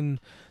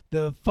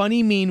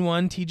funny mean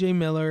one, T.J.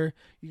 Miller.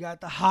 You got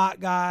the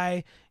hot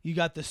guy. You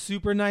got the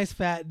super nice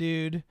fat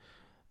dude,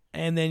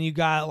 and then you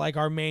got like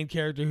our main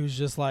character who's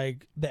just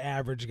like the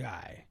average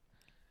guy.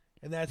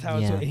 And that's how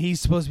he's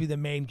supposed to be the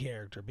main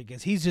character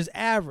because he's just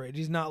average.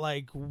 He's not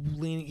like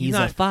leaning. He's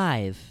not, a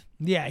 5.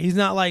 Yeah, he's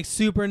not like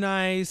super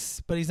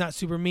nice, but he's not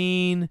super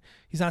mean.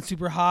 He's not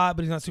super hot,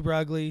 but he's not super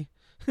ugly.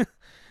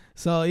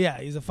 So yeah,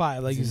 he's a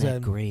 5, like he's you in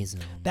said. That gray zone.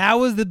 That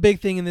was the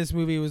big thing in this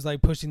movie was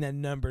like pushing that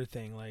number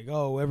thing, like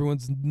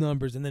everyone's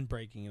numbers, and then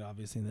breaking it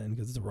obviously then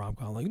because it's a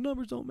rom-com. Like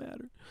numbers don't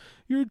matter.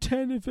 You're a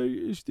 10 if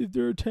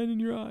they're a 10 in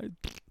your eyes.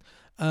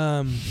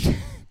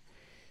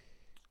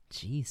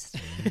 Jeez.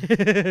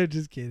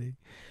 Just kidding.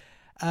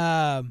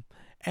 And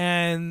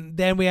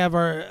then we have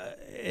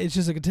it's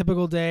just like a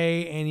typical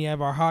day, and you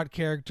have our hot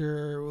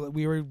character.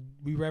 We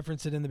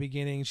referenced it in the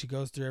beginning. She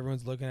goes through,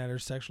 everyone's looking at her,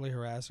 sexually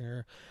harassing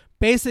her.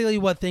 Basically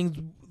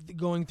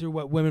going through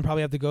what women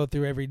probably have to go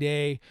through every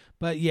day,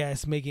 but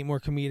yes, making it more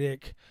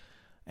comedic.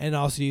 And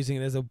also using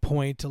it as a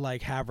point to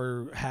like have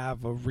her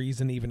have a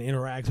reason to even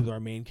interact with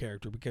our main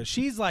character because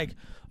she's like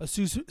a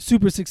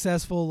super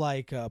successful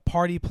like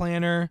party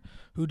planner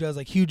who does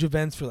like huge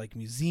events for like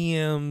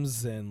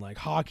museums and like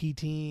hockey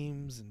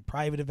teams and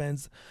private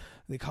events.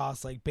 They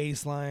cost like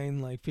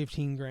baseline like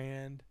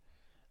 $15,000.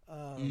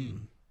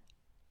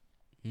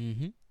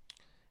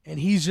 And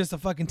he's just a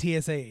fucking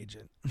TSA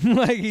agent.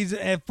 Like he's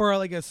for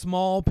like a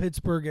small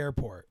Pittsburgh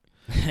airport.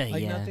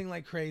 Like nothing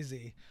like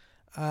crazy.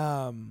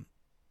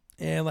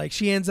 And like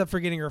she ends up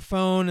forgetting her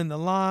phone in the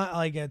lot,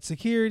 like at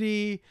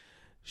security.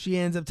 She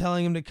ends up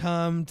telling him to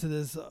come to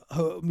this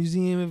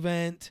museum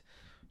event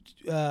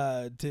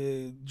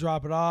to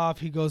drop it off.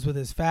 He goes with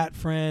his fat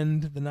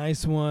friend, the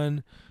nice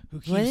one,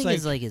 who keeps I think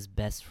is like his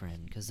best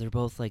friend because they're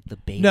both like the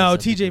babies. No,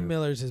 T.J.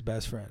 Miller's his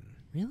best friend.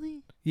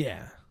 Really?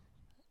 Yeah.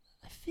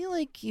 I feel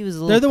like he was a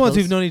little. They're the close. ones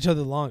who've known each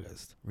other the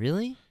longest.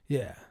 Really?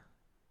 Yeah.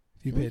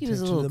 If you I pay feel like he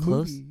was a attention little to the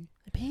close. movie.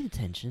 I paid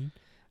attention.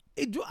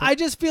 I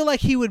just feel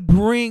like he would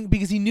bring,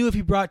 because he knew if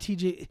he brought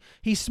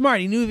he's smart.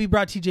 He knew if he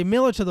brought TJ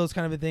Miller to those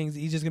kind of things,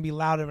 he's just gonna be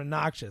loud and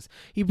obnoxious.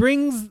 He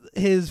brings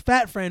his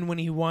fat friend when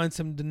he wants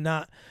someone to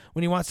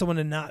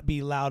not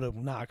be loud and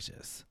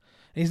obnoxious.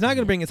 And he's not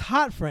gonna bring his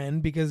hot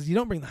friend because you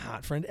don't bring the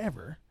hot friend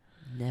ever.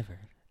 Never.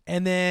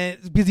 And then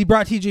because he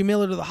brought TJ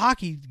Miller to the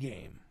hockey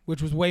game,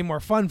 which was way more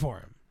fun for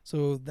him.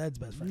 So that's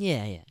best friend.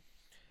 Yeah, yeah.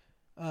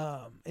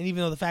 And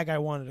even though the fat guy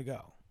wanted to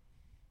go,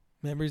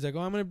 remember he's like, "Oh,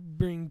 I'm gonna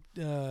bring."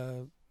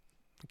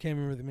 I can't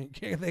remember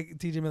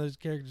TJ Miller's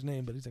character's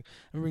name, but he's like,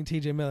 I'm gonna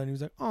bring TJ Miller, and he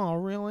was like, oh,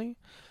 really?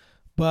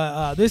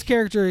 But this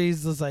character,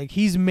 he's just like,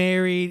 he's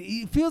married.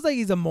 He feels like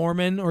he's a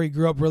Mormon, or he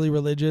grew up really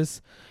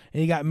religious, and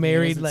he got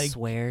married. He doesn't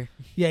swear.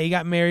 Yeah, he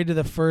got married to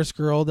the first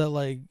girl that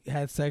like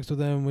had sex with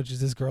him, which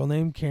is this girl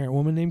named Karen,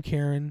 woman named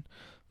Karen,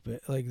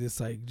 but like this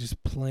like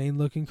just plain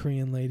looking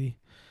Korean lady,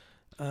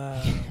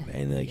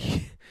 and like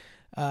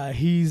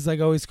he's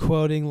like always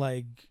quoting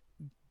like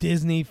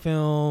Disney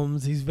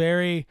films.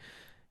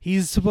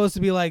 He's supposed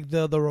to be like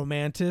the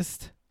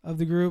romantist of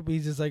the group.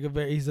 He's just like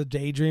he's a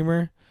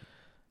daydreamer.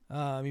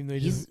 Even though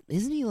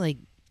isn't he like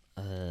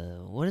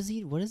what does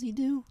he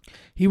do?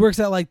 He works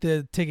at like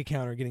the ticket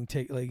counter getting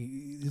like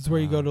it's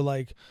where you go to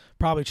like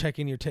probably check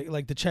in your ticket,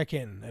 like the check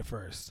in at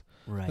first.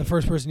 Right. The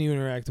first person you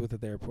interact with at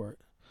the airport.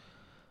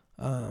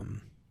 It's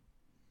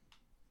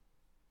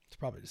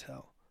probably just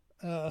hell.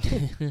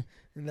 And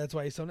that's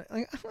why he's so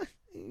like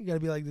you gotta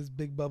be like this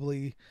big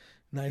bubbly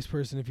nice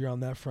person if you're on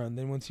that front.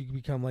 Then once you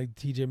become like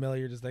TJ Miller,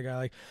 you're just that guy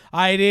like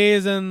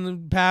IDs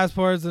and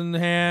passports in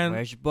hand.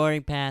 Where's your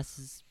boarding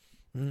passes?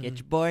 Get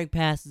your boarding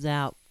passes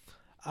out.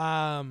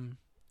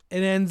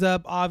 It ends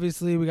up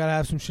obviously we gotta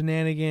have some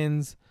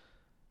shenanigans.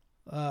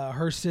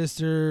 Her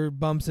sister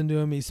bumps into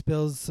him. He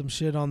spills some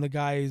shit on the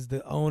guy who's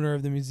the owner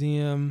of the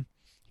museum.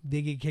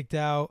 They get kicked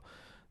out.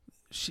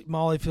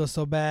 Molly feels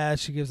so bad.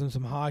 She gives him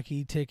some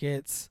hockey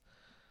tickets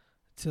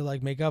to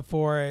like make up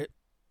for it.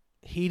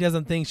 he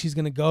doesn't think she's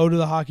gonna go to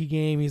the hockey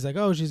game. He's like,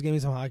 oh, she's giving me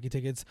some hockey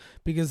tickets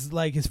because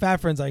like his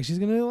fat friend's like, she's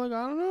gonna like,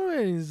 I don't know.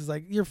 And he's just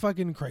like, you're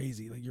fucking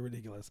crazy, like you're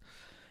ridiculous.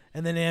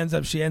 And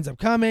then she ends up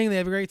coming. They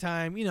have a great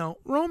time. You know,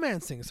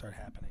 romance things start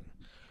happening.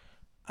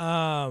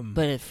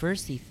 But at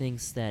first he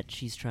thinks that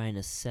she's trying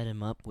to set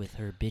him up with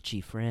her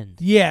bitchy friend.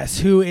 Yes,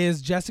 who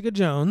is Jessica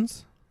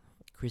Jones.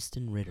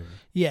 Kristen Ritter.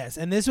 Yes,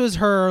 and this was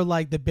her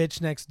like the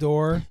bitch next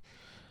door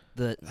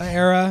The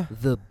era.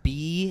 The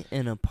bee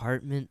in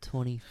Apartment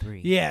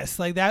 23. Yes,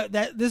 like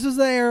that this was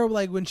the era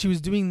like when she was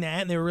doing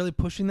that and they were really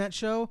pushing that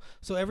show.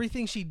 So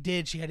everything she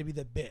did, she had to be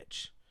the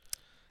bitch.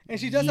 And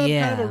she does have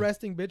kind of a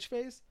resting bitch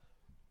face.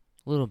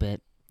 A little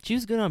bit. She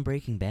was good on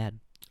Breaking Bad.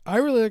 I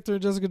really liked her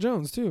Jessica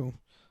Jones too.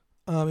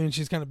 And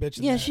she's kind of bitch.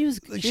 Yeah, she was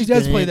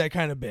does play that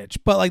kind of bitch.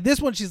 But like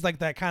this one, she's like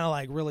that kind of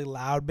like really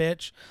loud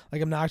bitch,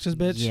 like obnoxious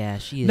bitch. Yeah,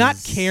 she is. Not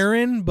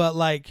Karen, but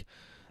like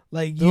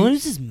the one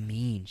who's just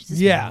mean. She's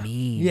just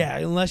mean. Yeah,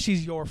 unless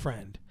she's your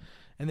friend,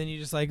 and then you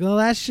just like, well,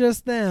 that's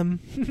just them.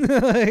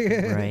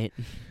 Right.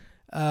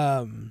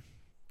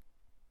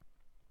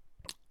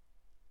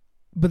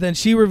 But then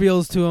she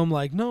reveals to him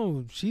like,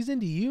 no, she's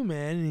into you,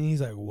 man, and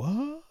he's like,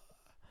 what?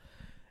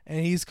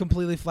 And he's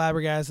completely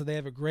flabbergasted. They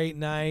have a great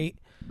night.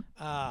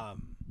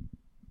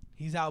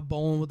 He's out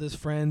bowling with his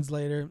friends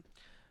later.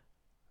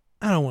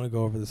 I don't want to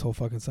go over this whole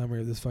fucking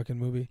summary of this fucking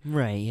movie.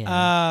 Right,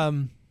 yeah.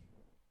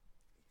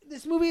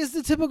 This movie is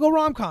the typical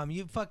rom-com.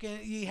 You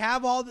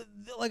have all the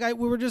I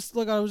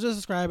was just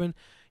describing.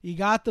 You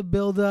got the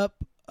build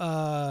up.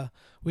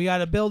 We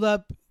got a build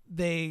up.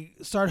 They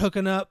start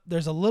hooking up.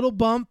 There's a little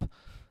bump.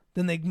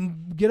 Then they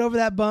get over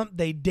that bump.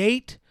 They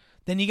date.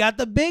 Then you got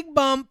the big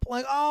bump,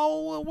 like,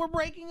 oh, we're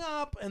breaking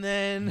up, and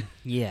then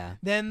yeah,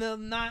 then they'll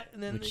not,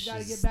 and then which they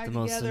gotta is get back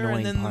the together,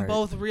 and then part.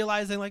 both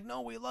realizing like, no,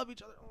 we love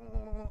each other.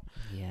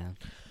 Yeah.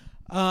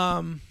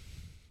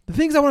 The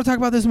things I want to talk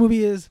about this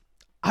movie is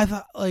I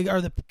thought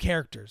are the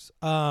characters.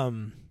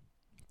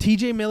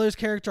 T.J. Miller's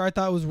character I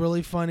thought was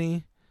really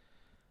funny.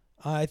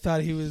 I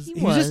thought he was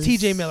just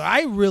T.J. Miller.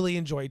 I really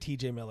enjoy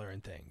T.J. Miller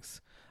and things.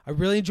 I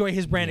really enjoy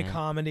his brand of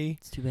comedy.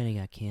 It's too bad he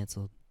got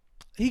canceled.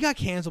 He got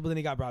canceled, but then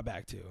he got brought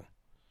back too,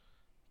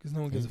 because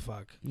no one gives a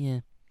fuck.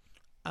 Yeah.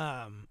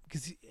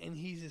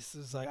 He's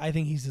just like, I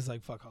think he's just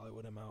like, fuck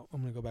Hollywood, I'm out.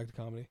 I'm gonna go back to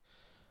comedy,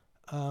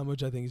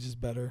 which I think is just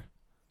better,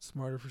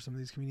 smarter for some of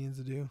these comedians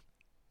to do.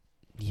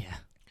 Yeah.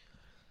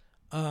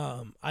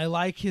 I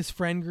like his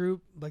friend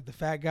group, like the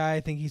fat guy.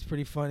 I think he's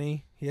pretty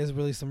funny. He has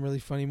some really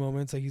funny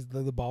moments, like he's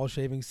the ball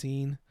shaving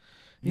scene.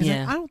 He's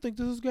like, I don't think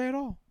this is gay at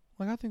all.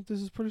 Like, I think this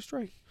is pretty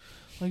straight.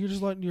 Like, you're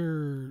just letting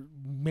your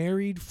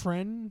married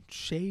friend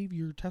shave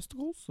your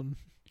testicles, and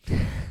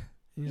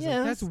he's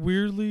like, that's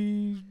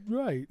weirdly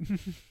right.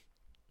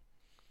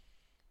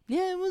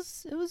 Yeah, it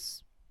was.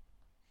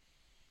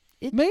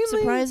 It mainly,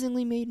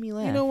 surprisingly made me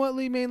laugh. You know what,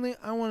 Lee? Mainly,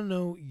 I want to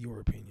know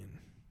your opinion.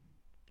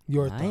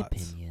 Your thoughts. My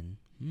opinion.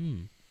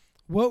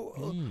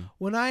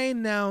 When I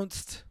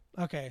announced,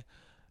 okay,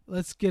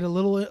 it's a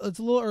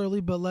little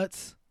early, but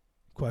let's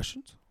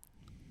questions.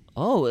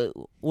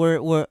 Oh,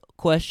 we're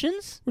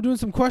questions? We're doing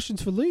some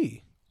questions for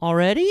Lee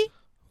already,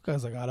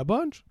 because I got a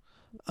bunch.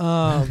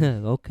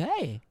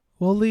 Okay.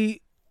 Well,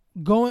 Lee,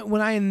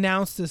 when I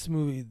announced this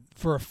movie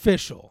for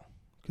official,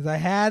 because I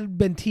had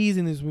been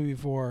teasing this movie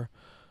before.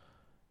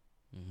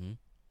 Mm-hmm.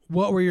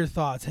 What were your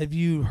thoughts? Have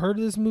you heard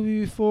of this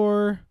movie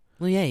before?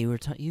 Well, yeah,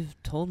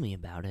 you've told me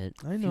about it.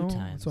 I know, a few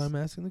times. so I'm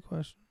asking the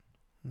question,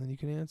 and then you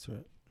can answer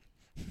it.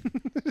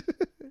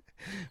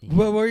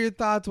 What were your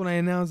thoughts when I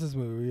announced this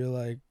movie? Were you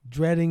like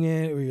dreading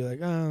it? Or were you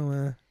like,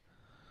 oh,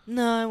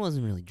 No, I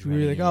wasn't really dreading it.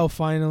 Were you like, oh,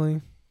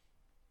 finally?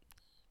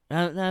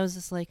 I was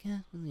just like,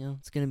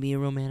 it's gonna be a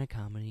romantic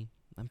comedy.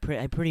 I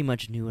pretty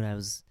much knew what I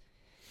was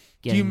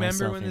getting. Do you remember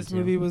myself when this into.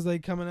 movie was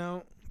like coming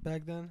out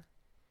back then?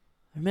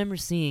 I remember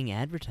seeing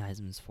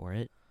advertisements for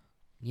it.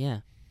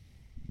 Yeah.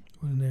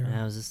 What an era. And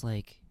I was just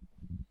like,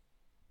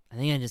 I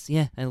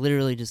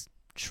literally just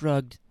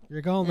shrugged. You're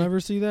like, I'll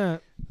never see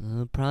that.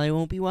 Probably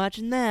won't be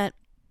watching that.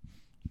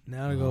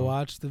 Now to go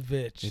watch The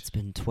Vitch. It's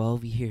been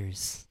 12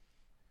 years.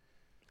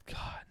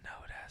 God, no,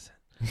 it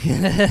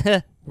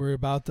hasn't. We're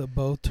about to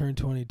both turn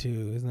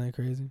 22. Isn't that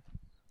crazy?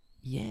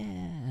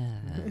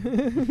 Yeah.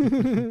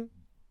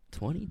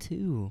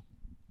 22.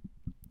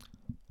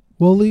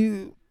 Well,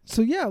 Lee,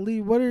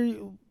 what are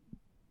you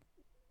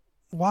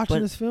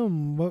watching this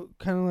film? What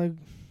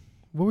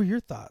were your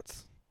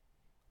thoughts?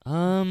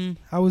 How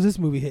was this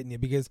movie hitting you?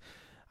 Because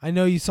I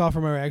know you saw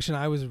from my reaction,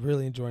 I was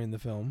really enjoying the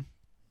film.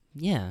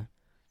 Yeah.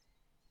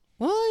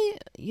 Well,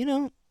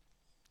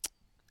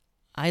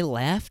 I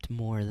laughed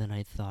more than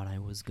I thought I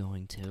was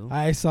going to.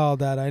 I saw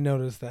that. I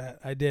noticed that.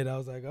 I did. I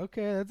was like,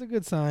 okay, that's a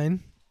good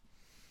sign.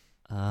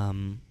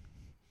 It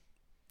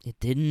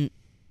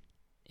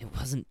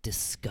wasn't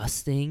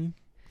disgusting.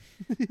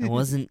 I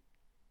wasn't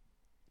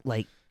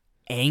like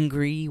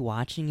angry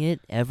watching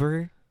it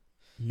ever.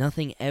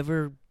 Nothing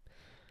ever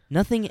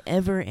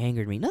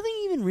angered me.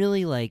 Nothing even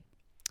really like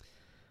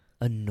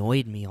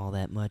annoyed me all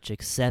that much,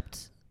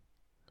 except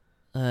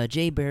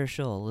Jay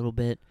Baruchel a little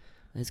bit.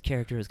 His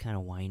character was kind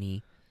of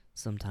whiny.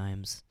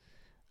 sometimes.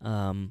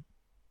 Well,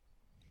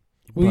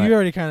 But you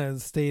already kind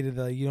of stated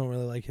that you don't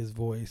really like his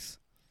voice.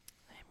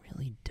 I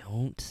really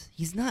don't.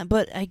 He's not,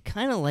 but I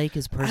kind of like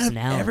his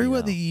personality.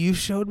 Everyone though. that you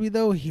showed me,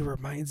 though, he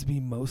reminds me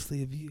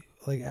mostly of you.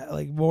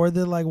 Like more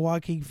than like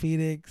Joaquin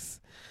Phoenix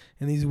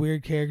and these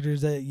weird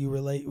characters that you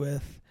relate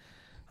with.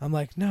 I'm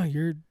like, no,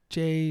 you're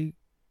Jay.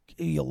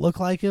 You look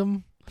like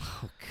him.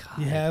 Oh God.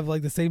 You have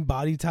like the same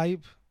body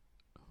type.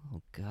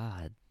 Oh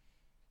God.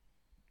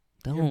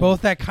 You're Don't.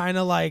 both that kind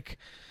of like,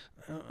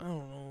 I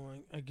don't know.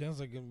 Like, I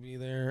guess I can be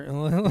there.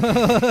 Kind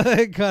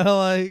of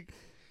like,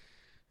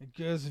 I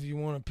guess if you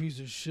want a piece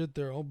of shit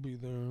there, I'll be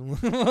there.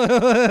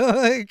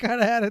 Like,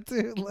 kind of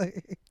attitude.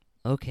 Like,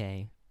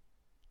 Okay.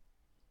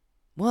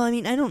 Well, I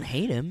mean, I don't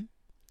hate him.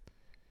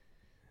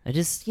 I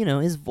just,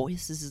 his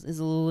voice is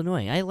a little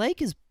annoying. I like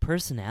his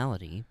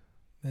personality.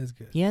 that's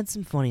good. He had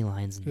some funny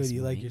lines in Good, this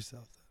you movie. like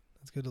yourself.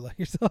 That's good to like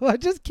yourself. I'm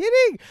just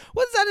kidding.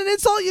 What's that an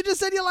insult? You just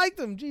said you liked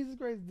him. Jesus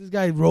Christ. This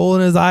guy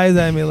rolling his eyes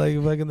at me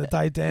like fucking the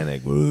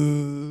Titanic.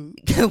 Woo.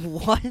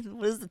 What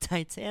does the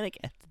Titanic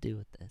have to do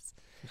with this?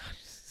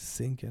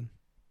 Sinking.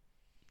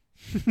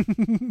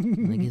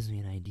 That gives me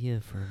an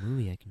idea for a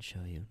movie I can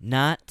show you.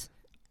 Not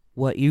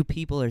what you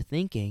people are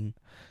thinking.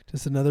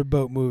 Just another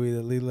boat movie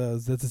that Lee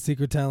loves. That's a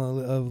secret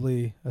talent of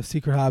Lee. A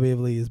secret hobby of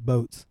Lee is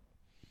boats.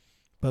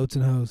 Boats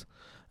and hoes.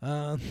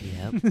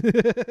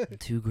 Yep.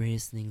 Two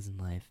greatest things in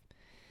life.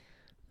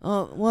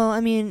 Oh, well,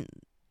 I mean,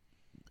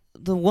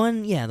 the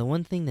one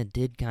thing that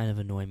did kind of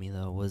annoy me,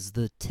 though, was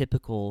the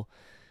typical,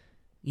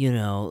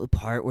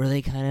 part where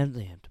they have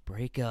to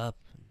break up.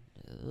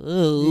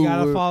 You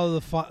gotta follow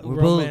the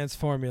romance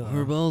formula.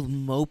 We're both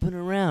moping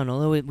around,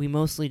 although we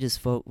mostly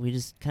just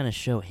kind of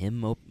show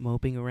him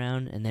moping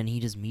around, and then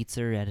he just meets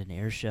her at an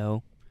air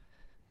show.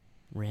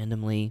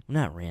 Randomly.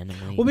 Not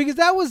randomly. Well, because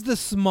that was the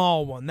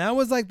small one. That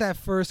was like that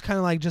first kind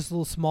of like just a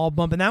little small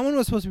bump. And that one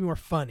was supposed to be more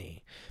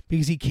funny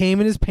because he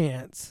came in his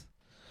pants.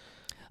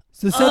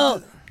 So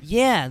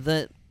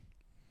the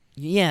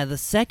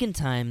second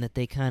time that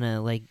they kind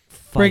of like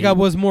fight, breakup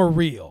was more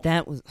real.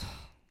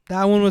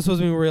 That one was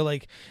supposed to be real.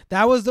 Like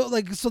that was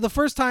so the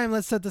first time,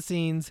 let's set the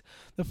scenes.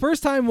 The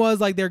first time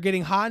was like they're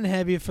getting hot and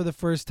heavy for the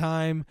first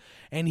time,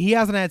 and he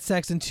hasn't had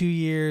sex in 2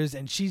 years,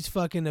 and she's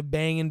fucking a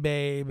banging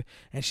babe,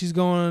 and she's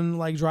going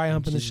like dry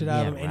humping the shit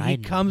out of him, and he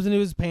comes into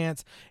his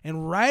pants,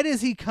 and right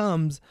as he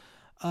comes,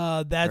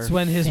 that's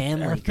when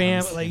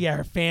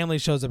her family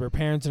shows up, her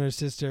parents and her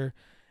sister.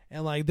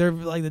 And like they're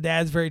like the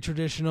dad's very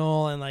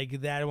traditional, and like the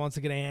dad wants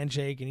to get a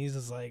handshake, and he's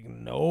just like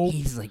nope.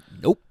 He's like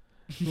nope.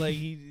 Like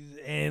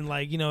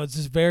it's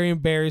just very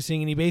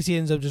embarrassing, and he basically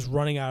ends up just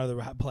running out of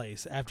the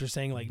place after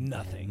saying like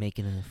nothing,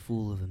 making a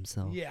fool of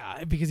himself.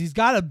 Yeah, because he's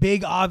got a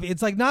big obvious.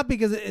 It's like not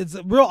because it's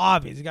real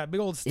obvious. He's got a big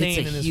old stain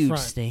in his front. It's a huge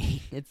stain.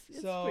 It's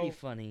pretty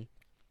funny.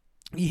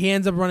 He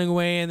ends up running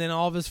away, and then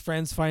all of his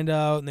friends find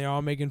out, and they're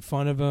all making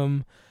fun of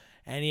him.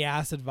 And he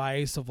asks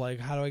advice of like,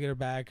 how do I get her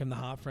back? And the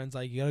hot friend's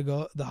like, you gotta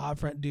go. The hot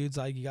friend dude's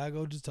like, you gotta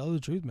go. Just tell her the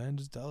truth, man.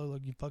 Just tell her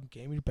like you fucking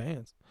came in your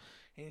pants.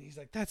 And he's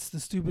like, that's the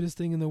stupidest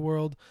thing in the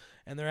world.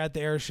 And they're at the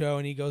air show,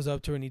 and he goes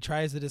up to her, and he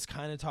tries to just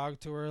kind of talk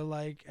to her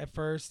like at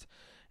first,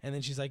 and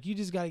then she's like, you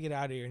just gotta get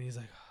out of here. And he's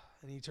like,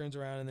 and he turns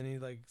around, and then he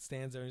like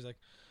stands there, and he's like,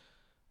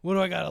 what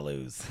do I gotta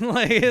lose?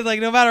 like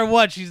no matter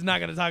what, she's not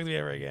gonna talk to me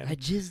ever again. I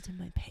jizzed in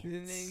my pants.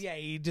 And then, yeah,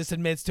 he just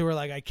admits to her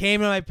like, I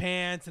came in my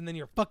pants, and then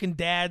your fucking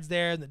dad's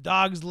there, and the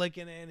dog's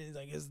licking it, and he's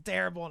like, it's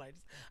terrible, and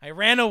I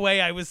ran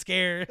away, I was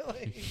scared.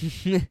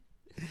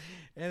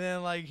 And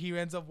then like he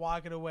ends up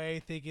walking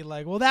away thinking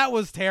like, well, that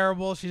was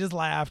terrible. She just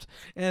laughed,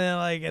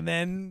 and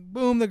then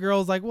boom, the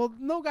girl's like, well,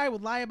 no guy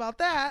would lie about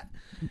that.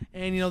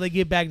 And they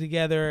get back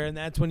together, and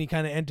that's when you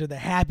kind of enter the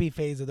happy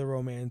phase of the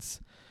romance,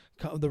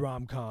 the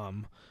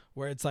rom-com,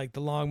 where it's like the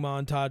long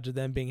montage of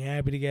them being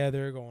happy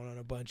together, going on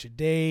a bunch of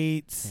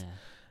dates.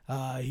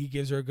 Yeah. He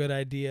gives her a good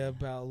idea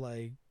about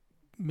like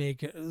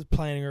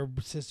planning her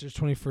sister's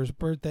 21st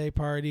birthday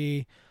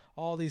party.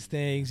 All these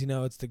things,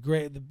 it's the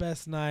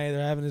best night. They're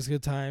having this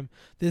good time.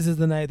 This is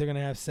the night they're gonna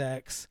have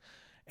sex,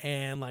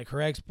 and like her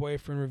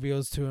ex-boyfriend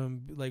reveals to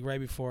him like right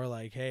before,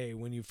 like, hey,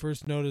 when you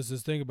first notice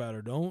this thing about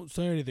her, don't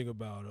say anything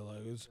about her.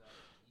 Like,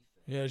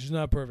 she's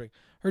not perfect.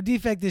 Her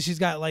defect is she's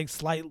got like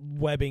slight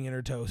webbing in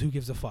her toes. Who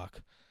gives a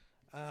fuck?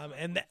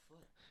 And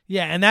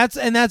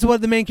that's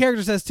what the main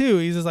character says too.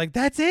 He's just like,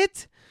 that's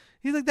it.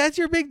 He's like, that's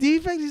your big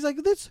defect? He's like,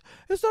 it's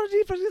not a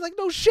defect. He's like,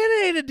 no shit,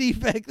 it ain't a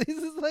defect.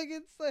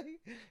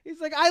 He's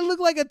like, I look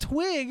like a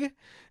twig.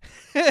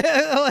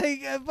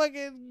 Like, I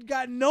fucking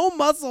got no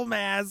muscle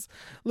mass,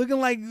 looking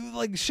like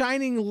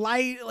shining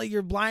light, like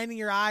you're blinding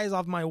your eyes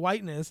off my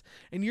whiteness,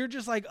 and you're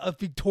just like a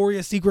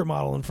Victoria's Secret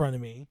model in front of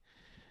me.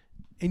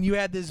 And you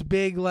had this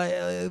big, like,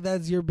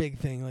 that's your big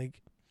thing.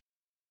 Like,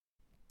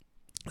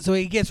 so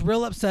he gets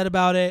real upset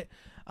about it.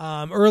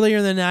 Earlier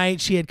in the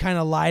night, she had kind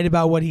of lied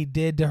about what he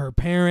did to her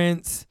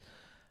parents.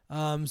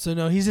 So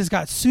no, he's just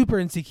got super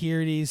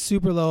insecurities,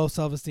 super low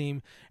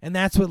self-esteem, and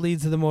that's what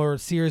leads to the more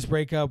serious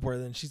breakup where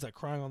then she's like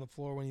crying on the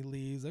floor when he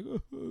leaves, like,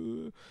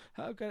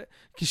 how could I?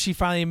 Because she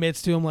finally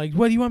admits to him, like,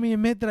 what, do you want me to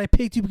admit that I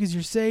picked you because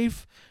you're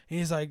safe? And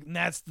he's like, and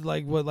that's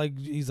like what, like,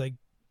 he's like,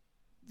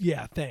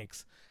 yeah,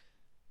 thanks.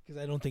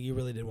 Because I don't think he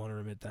really did want to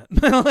admit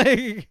that.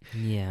 Like,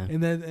 Yeah.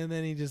 and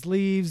then he just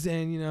leaves,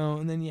 and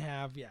and then you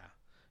have, you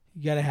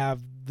gotta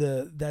have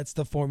that's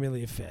the formula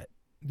you fit.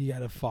 You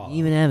gotta follow. You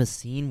even have a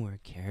scene where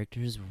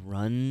characters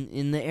run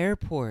in the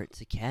airport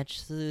to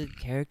catch the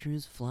character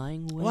who's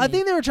flying away. Well, I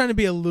think they were trying to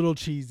be a little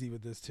cheesy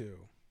with this too.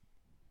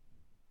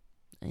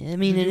 I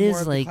mean, To it do more is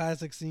of the like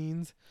classic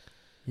scenes.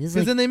 it is Because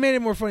like then they made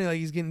it more funny. Like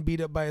he's getting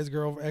beat up by his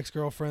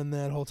ex-girlfriend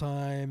that whole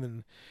time,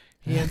 and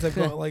he ends up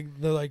going like,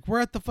 they're like, we're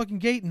at the fucking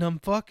gate,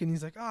 numbfuck, and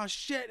he's like, oh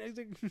shit. He's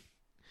like,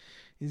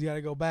 he's got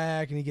to go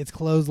back, and he gets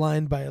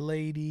clotheslined by a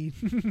lady.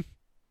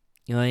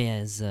 oh yeah,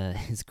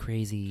 his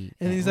crazy.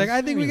 And he's well, like, I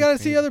it's think not we really got to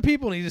see crazy. other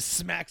people, and he just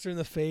smacks her in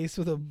the face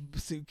with a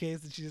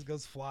suitcase, and she just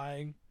goes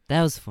flying.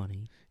 That was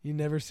funny. You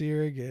never see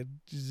her again.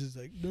 She's just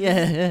like,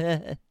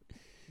 Yeah.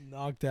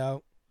 knocked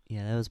out.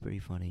 Yeah, that was pretty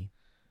funny.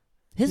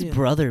 His Yeah.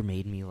 brother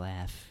made me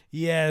laugh.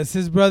 Yes,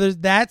 his brothers.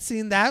 That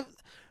scene. That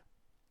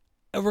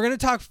if we're gonna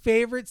talk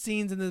favorite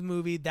scenes in the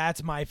movie.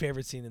 That's my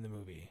favorite scene in the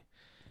movie.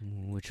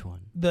 Which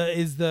one?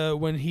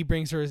 When he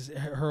brings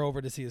her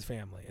over to see his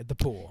family at the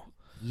pool.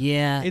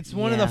 Yeah. It's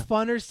one of the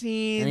funner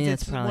scenes. I think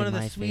that's It's probably one of the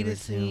my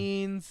sweetest favorite, too.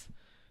 scenes.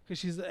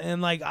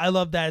 Cause I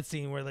love that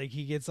scene where like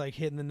he gets like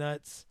hit in the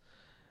nuts.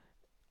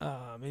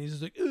 And he's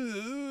just like,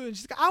 ooh, and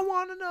she's like, I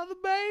want another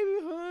baby,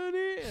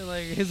 honey. And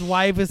like his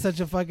wife is such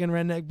a fucking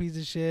redneck piece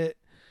of shit.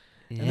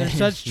 Yeah. And they're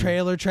such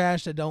trailer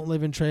trash that don't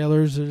live in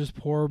trailers. They're just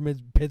poor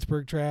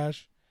Pittsburgh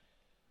trash.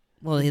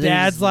 Well, they're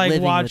Dad's just like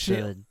living with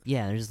watching-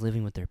 they're just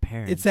living with their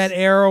parents. It's that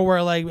era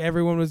where like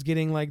everyone was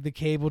getting like the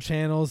cable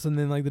channels, and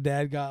then like the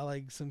dad got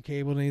like some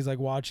cable, and he's like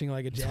watching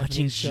like a He's Japanese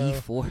watching show.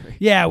 G4.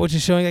 Yeah, which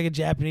is showing like a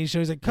Japanese show.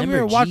 He's like, come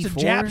Remember here, watch the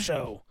G4? Jap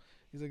show.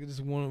 He's like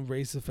just one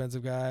race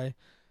offensive guy.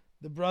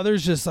 The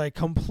brother's just like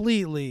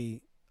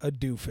completely a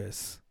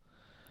doofus.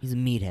 He's a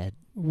meathead.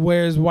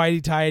 Wears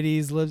whitey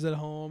tighties, lives at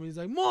home. He's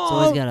like, Mom, So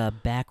he's got a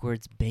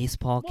backwards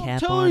baseball Mom, cap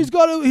tell on.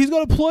 him he's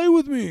gotta play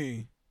with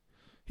me.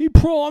 He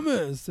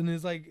promised. And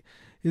it's like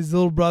his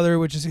little brother,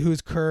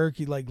 who's Kirk,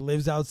 he like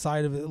lives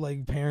outside of it,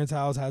 like parents'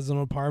 house, has his own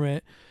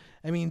apartment.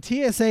 I mean,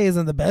 TSA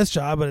isn't the best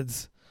job, but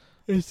it's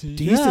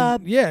decent.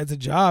 job. Yeah, it's a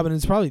job, and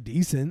it's probably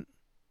decent.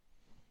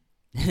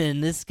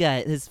 And this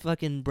guy, his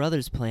fucking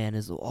brother's plan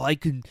is, I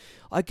could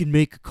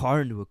make a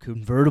car into a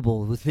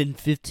convertible within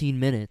 15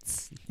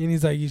 minutes. And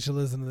he's like, you should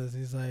listen to this.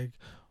 He's like,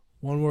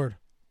 one word,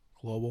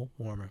 global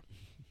warming.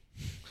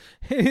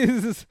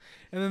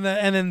 And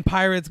then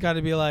Pirate's got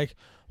to be like,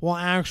 well,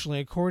 actually,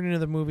 according to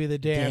the movie The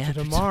Day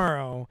After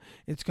Tomorrow,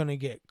 it's gonna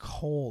get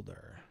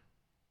colder.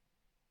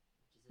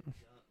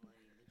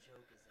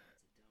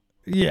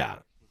 Yeah,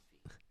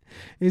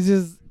 it's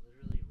just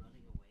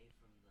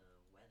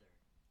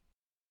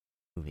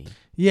Movie.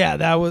 yeah.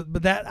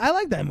 I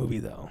like that movie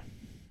though.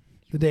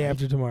 The Day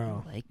After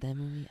Tomorrow. You like that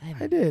movie?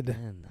 I did. I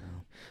don't know.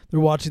 They're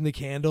watching the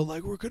candle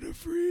like we're gonna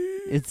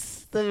freeze.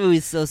 It's the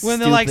movie's so stupid. When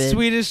the like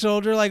Swedish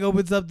soldier like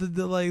opens up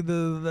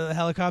the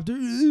helicopter,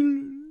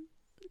 and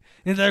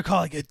they're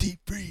calling it deep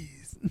freeze.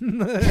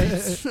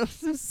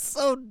 It's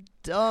so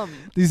dumb.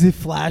 These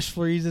flash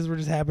freezes were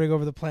just happening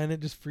over the planet,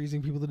 just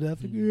freezing people to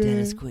death. Like,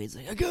 Dennis Quaid's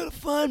like, I gotta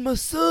find my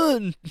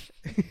son.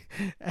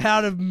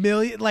 out of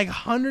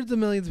hundreds of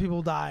millions of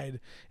people died,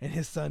 and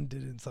his son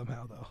didn't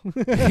somehow though.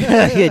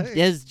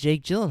 Yes,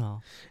 Jake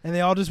Gyllenhaal. And they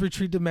all just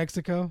retreat to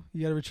Mexico.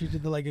 You gotta retreat to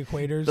the like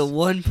equators. The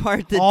one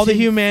part that All the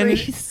didn't humanity-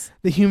 freeze.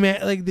 the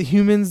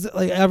humans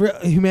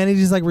humanity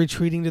just like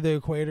retreating to the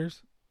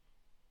equators.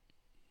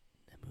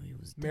 That movie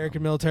was American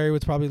dumb. military,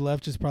 what's probably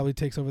left, just probably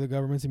takes over the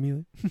governments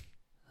immediately.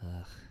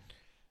 Ugh,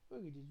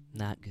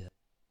 not good.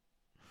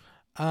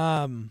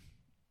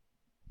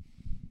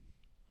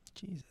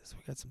 Jesus,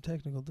 we got some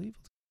technical difficulties.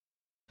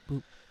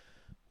 Boop.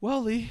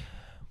 Well, Lee,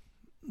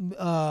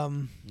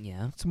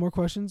 Yeah. some more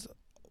questions.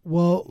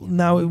 Well, Yeah.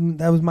 now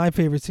that was my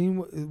favorite scene.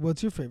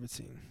 What's your favorite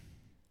scene?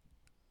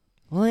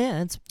 Well, yeah,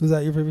 that's Was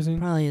that your favorite scene?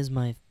 probably is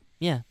my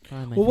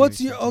probably my Well, what's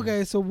favorite your scene.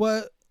 okay? So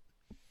what?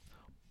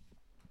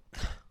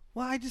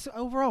 Well, I just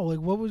overall like,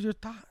 what was your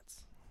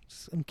thoughts?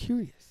 I'm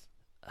curious.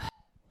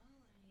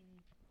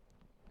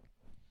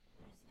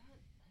 There's not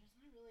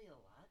really a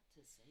lot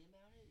to say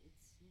about it.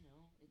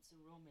 It's a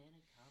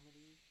romantic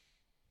comedy,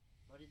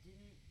 but there's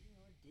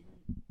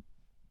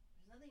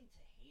nothing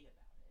to hate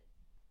about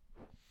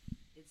it.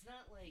 It's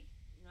not like,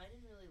 I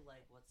didn't really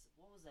like what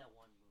was that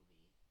one movie?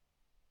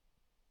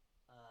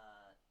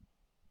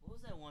 What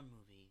was that one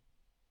movie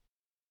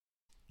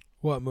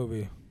What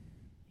movie?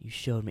 you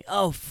showed me?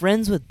 Oh,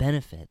 Friends with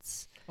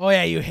Benefits. Oh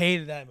yeah, you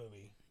hated that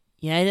movie.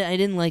 Yeah, I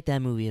didn't like that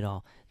movie at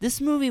all. This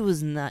movie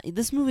wasn't that. It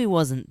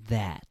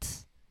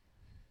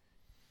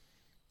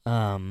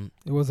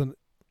wasn't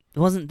It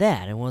wasn't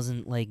that. It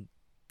wasn't like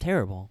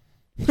terrible.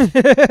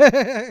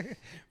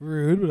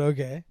 rude, but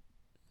okay.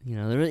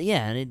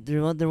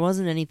 there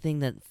wasn't anything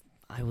that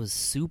I was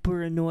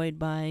super annoyed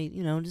by.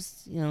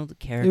 Just the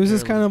character. It was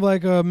just kind of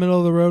like a middle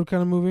of the road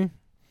kind of movie.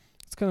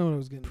 That's kind of what I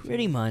was getting.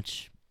 Pretty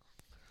much.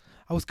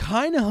 I was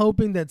kind of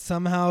hoping that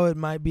somehow it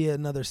might be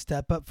another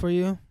step up for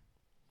you.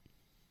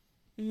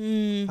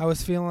 I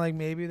was feeling like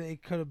maybe they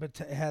could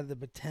have had the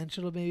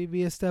potential to maybe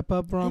be a step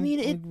up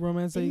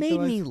romance. It made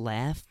me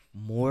laugh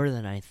more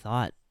than I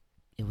thought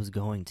it was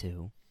going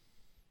to.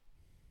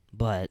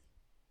 But,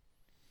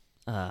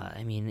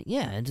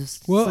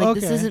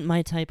 this isn't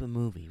my type of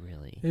movie,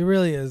 really. It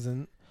really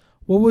isn't.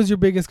 What was your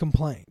biggest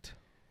complaint?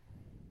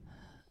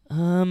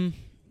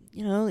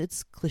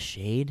 It's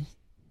cliched.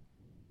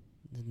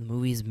 The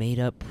movie's made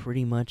up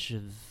pretty much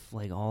of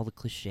like all the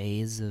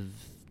cliches of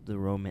the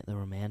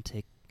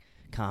romantic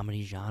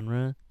comedy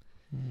genre.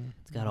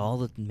 It's got all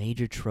the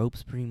major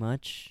tropes pretty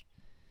much.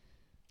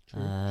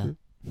 True.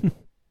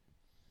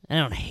 I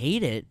don't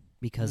hate it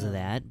because of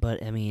that,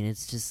 but I mean,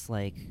 it's just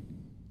like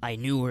I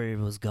knew where it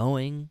was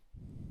going.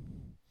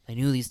 I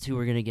knew these two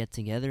were going to get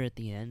together at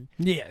the end.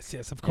 Yes,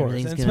 of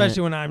course. And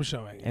especially when I'm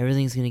showing it.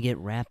 Everything's going to get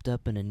wrapped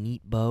up in a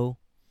neat bow.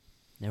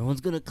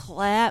 Everyone's going to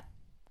clap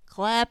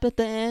at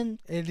the end.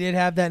 It did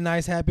have that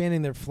nice happy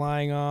ending. They're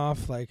flying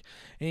off, and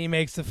he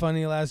makes the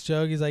funny last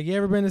joke. He's like, "You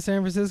ever been to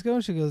San Francisco?"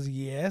 And she goes,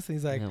 "Yes." And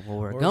he's like, "Well,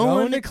 we're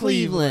going to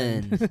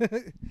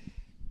Cleveland."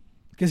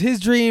 Because his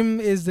dream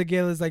is to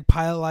get his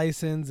pilot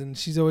license, and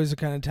she's always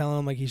kind of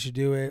telling him he should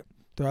do it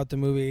throughout the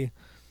movie.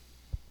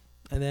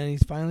 And then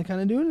he's finally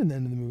kind of doing it at the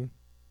end of the movie.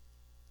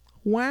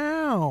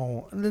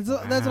 Wow. That's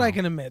what I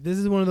can admit. This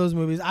is one of those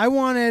movies. I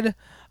wanted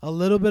a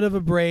little bit of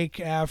a break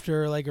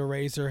after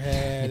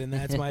Eraserhead and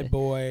That's My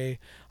Boy.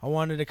 I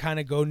wanted to kind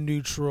of go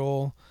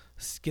neutral,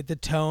 get the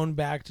tone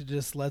back to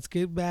just let's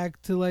get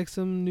back to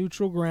some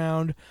neutral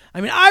ground.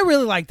 I mean, I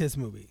really like this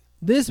movie.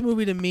 This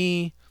movie to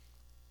me,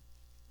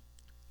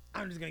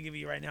 I'm just going to give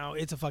you right now,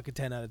 it's a fucking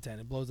 10 out of 10.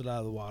 It blows it out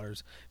of the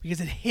waters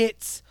because it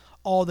hits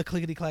all the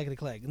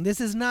clickety-clackety-clack. And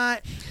this is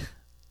not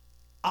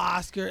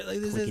Oscar,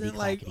 this isn't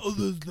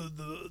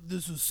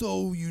this is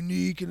so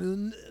unique,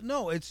 and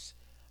no,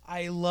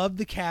 I love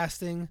the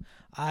casting,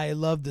 I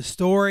love the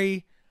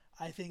story,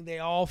 I think they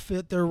all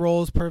fit their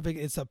roles perfect.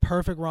 It's a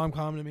perfect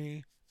rom-com to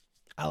me.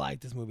 I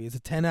like this movie. It's a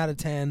 10 out of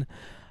 10.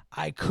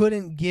 I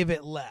couldn't give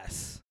it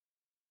less.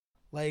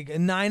 A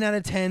 9 out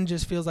of 10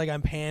 just feels like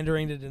I'm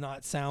pandering to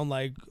not sound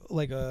like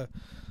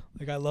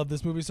I love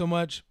this movie so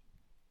much.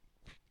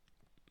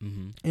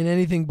 Mm-hmm. And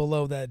anything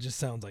below that just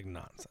sounds like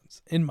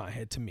nonsense in my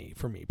head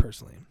for me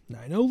personally. Now,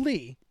 I know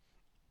Lee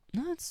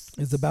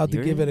is about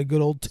to give it a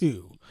good old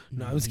 2.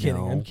 No, I was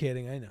kidding. I'm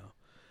kidding. I know.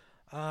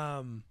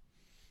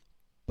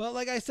 But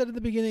like I said at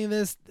the beginning of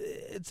this,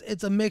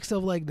 it's a mix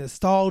of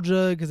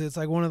nostalgia because it's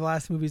one of the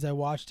last movies I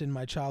watched in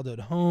my childhood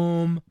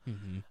home.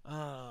 Mm-hmm.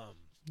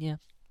 Yeah.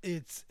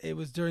 It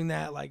was during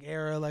that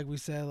era, like we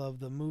said, of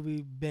the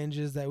movie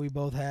binges that we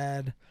both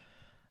had.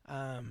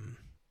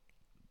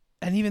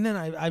 And even then,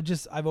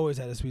 I've always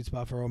had a sweet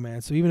spot for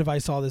romance. So even if I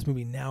saw this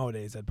movie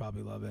nowadays, I'd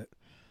probably love it.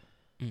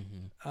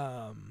 Mm-hmm.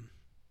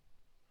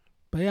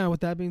 But yeah, with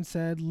that being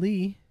said,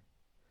 Lee,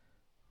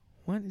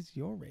 what is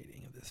your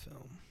rating of this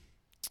film?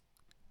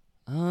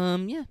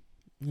 Yeah,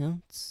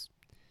 it's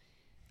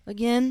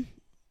again,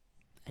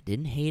 I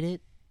didn't hate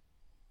it.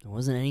 There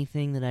wasn't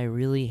anything that I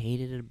really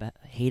hated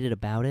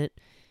about it.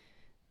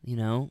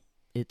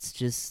 It's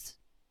just,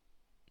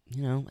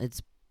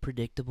 it's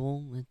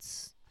predictable.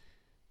 It's,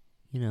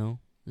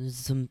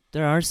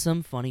 there are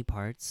some funny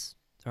parts.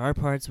 There are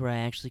parts where I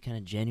actually kind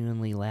of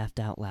genuinely laughed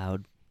out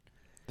loud.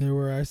 There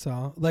were, I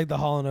saw, the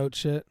Hall & Oates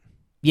shit.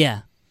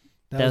 Yeah.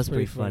 That was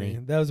pretty funny.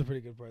 That was a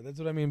pretty good part. That's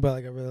what I mean by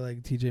I really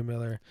like T.J.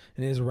 Miller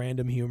and his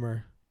random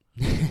humor.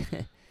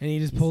 And he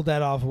just pulled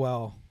that off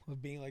well,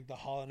 of being the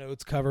Hall &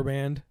 Oates cover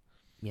band.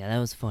 Yeah, that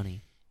was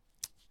funny.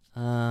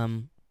 Yeah,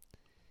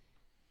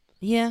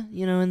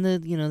 and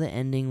the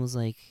ending was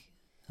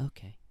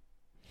okay.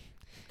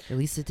 At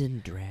least it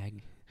didn't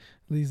drag.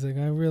 Lee's I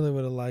really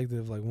would have liked it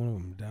if one of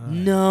them died.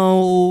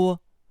 No.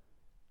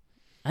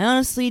 I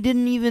honestly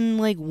didn't even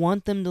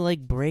want them to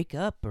break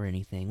up or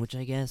anything, which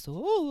I guess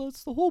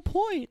that's the whole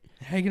point.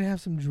 How you gonna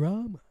have some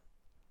drama?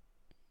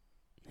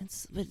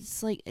 It's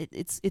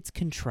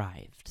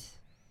contrived,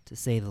 to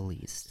say the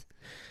least.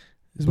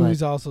 This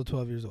movie's also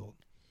 12 years old.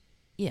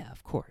 Yeah,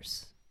 of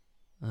course.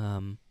 I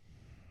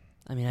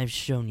mean, I've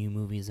shown you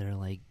movies that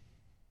are 80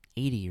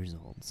 years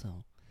old,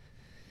 so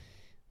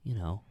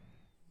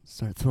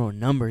start throwing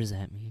numbers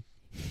at me.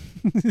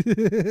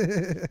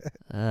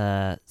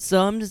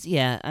 So I'm just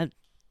I'm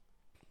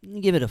gonna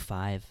give it a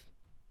 5.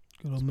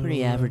 It's a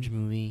pretty average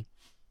movie.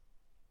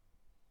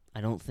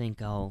 I don't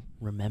think I'll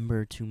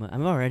remember too much.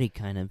 I've already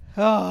kind of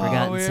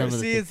forgotten some of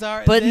the things.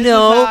 But it's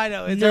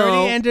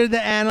already entered the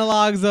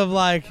analogs of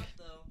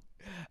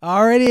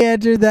already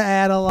entered the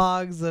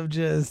analogs of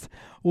just,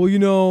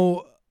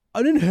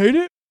 I didn't hate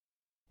it.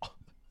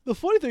 The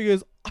funny thing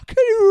is, I can't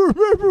even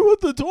remember what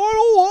the title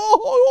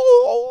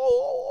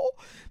was.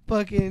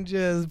 fucking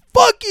just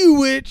fuck you,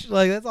 witch.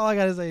 Like that's all I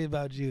gotta say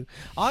about you.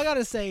 All I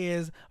gotta say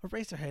is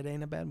Eraserhead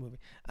ain't a bad movie.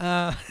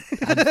 God,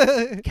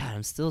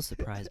 I'm still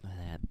surprised by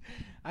that.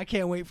 I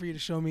can't wait for you to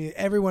show me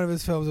every one of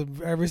his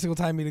films. Every single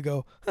time me to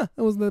go, that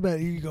wasn't that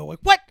bad. You go like,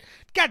 what?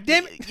 God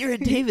damn it! You're a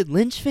David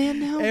Lynch fan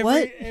now?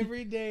 What?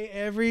 Every day,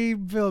 every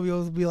film,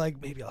 you'll be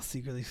like, maybe I'll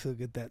secretly still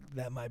get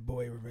that my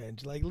boy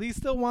revenge. Like Lee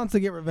still wants to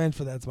get revenge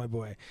for That's My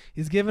Boy.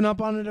 He's given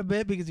up on it a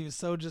bit because he was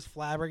so just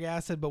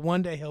flabbergasted. But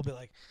one day he'll be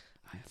like,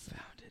 I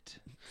found it.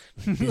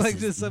 Like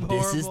just some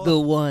horrible. This is the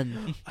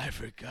one. I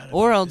forgot.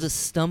 Or I'll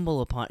just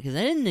stumble upon, because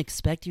I didn't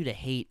expect you to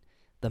hate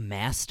The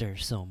Master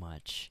so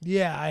much.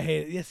 Yeah, I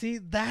hate it. Yeah, see,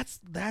 that's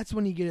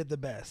when you get it the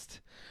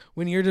best.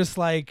 When you're just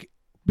like,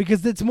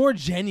 because it's more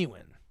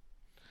genuine.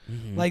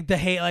 Mm-hmm. Like the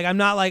hate, like I'm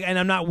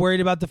not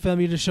worried about the film.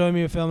 You're just showing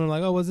me a film, and I'm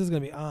like, oh, what's this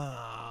gonna be?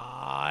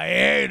 I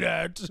hate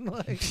it.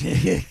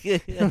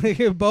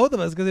 Like both of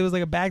us, because it was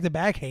like a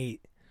back-to-back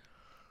hate.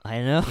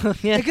 I know.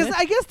 Yeah. Because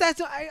I guess that's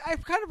I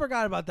kind of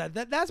forgot about that.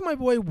 That's My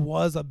Boy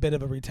was a bit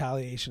of a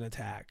retaliation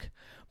attack.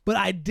 But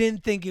I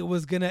didn't think it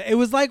was gonna. It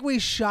was like we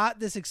shot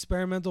this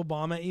experimental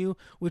bomb at you,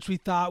 which we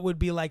thought would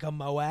be like a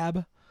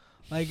Moab,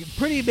 like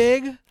pretty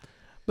big.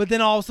 But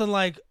then all of a sudden,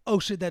 like, oh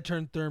shit, that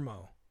turned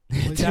thermo.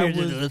 Like, turned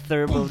into a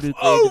thermonuclear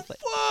oh device.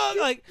 fuck!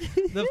 Like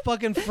the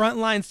fucking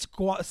frontline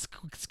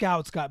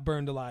scouts got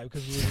burned alive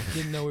because we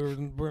didn't know we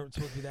weren't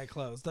supposed to be that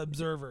close. The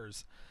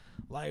observers,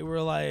 like,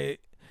 we're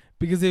like.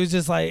 Because it was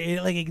just like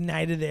it like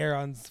ignited the air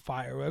on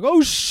fire. We're like,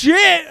 oh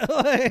shit!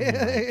 Oh my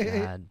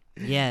God.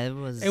 Yeah, it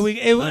was.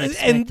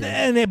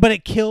 But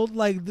it killed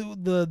like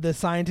the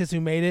scientist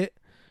who made it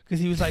because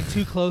he was like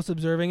too close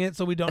observing it,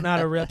 so we don't know how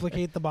to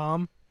replicate the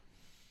bomb.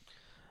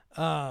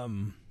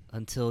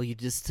 Until you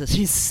just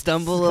you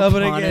stumble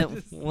upon it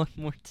one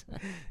more time.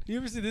 You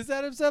ever see this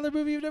Adam Sandler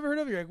movie you've never heard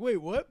of? You're like, wait,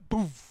 what?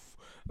 Poof.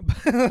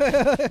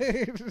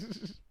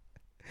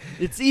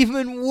 It's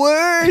even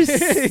worse.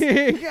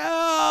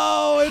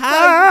 Oh, it's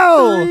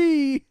How? like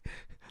 3.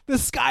 The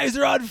skies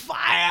are on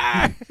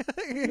fire.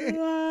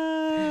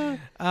 And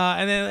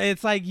then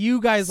it's like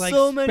you guys like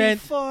so many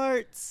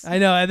farts. I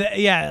know, and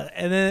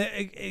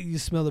then you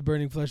smell the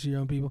burning flesh of your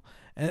own people,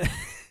 and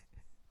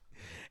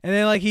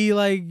then like you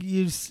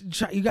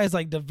guys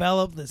like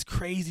develop this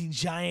crazy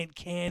giant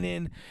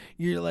cannon.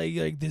 You're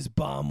like this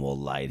bomb will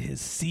light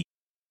his sea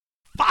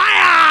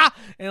fire,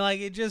 and like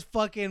it just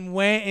fucking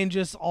went and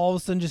just all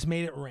of a sudden just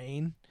made it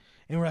rain.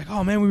 And we're like,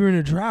 oh man, we were in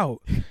a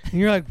drought. And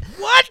you're like,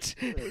 what?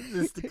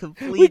 Just a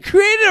complete. We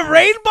created a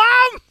rain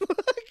bomb?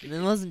 And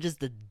it wasn't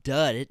just a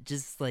dud. It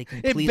just like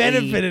completely. It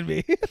benefited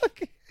me.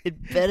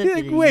 It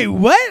benefited. Like, wait, you.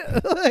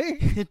 what?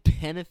 Like, It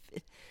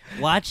benefit.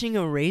 Watching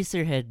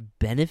Eraserhead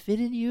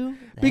benefited you?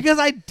 because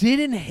I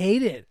didn't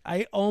hate it.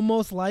 I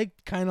almost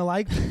kind of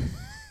liked it.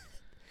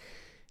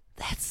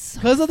 That's so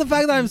Because of the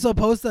fact that I'm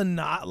supposed to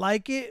not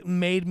like it,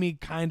 made me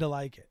kind of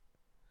like it.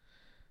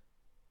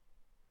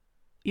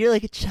 You're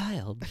like a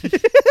child.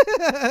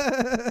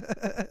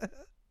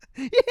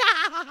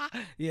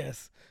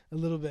 Yes, a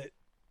little bit.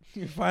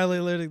 You're finally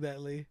learning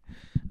that, Lee.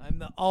 I'm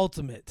the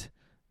ultimate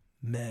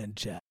man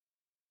child.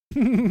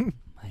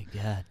 My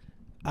God.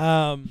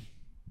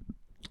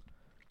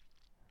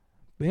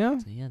 Yeah.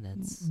 So yeah,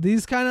 that's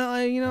These kind of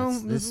like,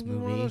 this is one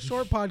of movie. those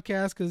short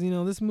podcasts because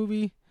this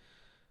movie.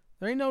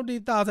 There ain't no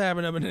deep thoughts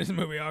happening up in this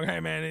movie, okay,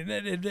 man.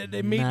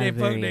 They meet, they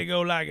fuck, they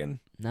go lagging.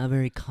 not a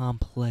very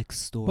complex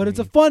story. But it's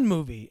a fun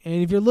movie,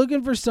 and if you're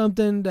looking for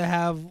something to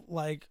have,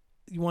 like,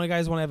 you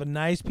guys want to have a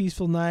nice,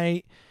 peaceful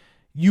night.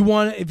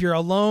 If you're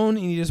alone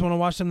and you just want to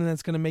watch something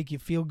that's gonna make you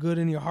feel good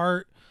in your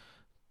heart,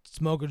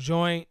 smoke a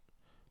joint,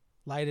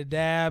 light a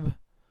dab,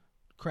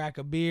 crack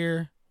a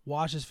beer,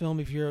 watch this film.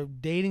 If you're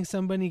dating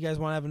somebody, you guys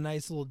want to have a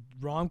nice little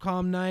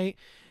rom-com night.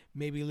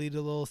 Maybe lead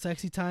a little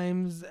sexy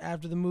times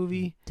after the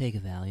movie. Take a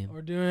Valium.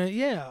 Or doing it,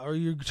 yeah. Or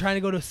you're trying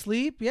to go to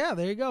sleep. Yeah,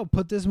 there you go.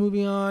 Put this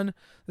movie on.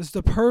 This is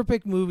the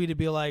perfect movie to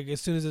be like,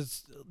 as soon as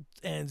it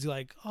ends, you're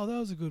like, oh, that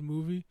was a good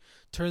movie.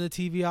 Turn the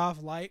TV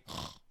off, light.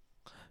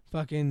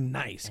 Fucking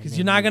nice. Because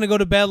you're not going to go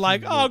to bed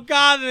like, oh,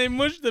 God, and they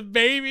mushed the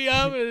baby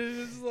up. And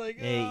it's just like,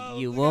 Hey, oh,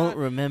 you God. won't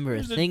remember a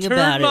There's thing turd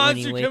about it when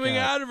monster you wake coming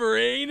up. out of her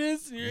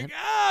anus. And you're Yep.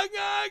 like,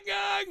 oh,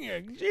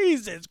 God,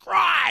 Jesus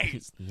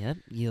Christ. Yep,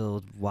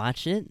 you'll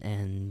watch it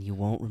and you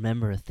won't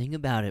remember a thing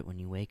about it when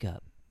you wake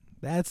up.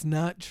 That's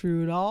not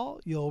true at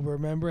all. You'll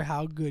remember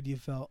how good you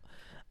felt.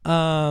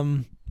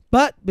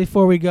 But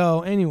before we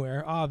go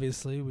anywhere,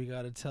 obviously, we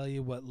got to tell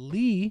you what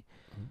Lee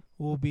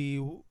will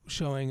be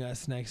showing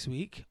us next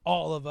week.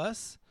 All of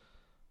us.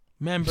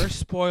 Remember,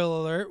 spoiler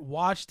alert,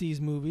 watch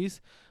these movies.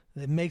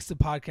 It makes the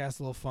podcast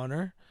a little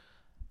funner.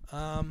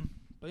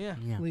 But yeah,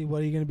 Lee,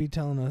 what are you going to be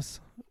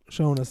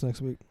showing us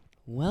next week?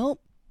 Well,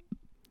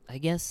 I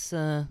guess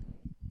kind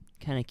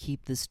of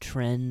keep this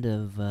trend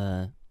of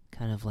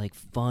kind of like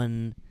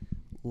fun,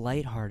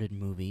 lighthearted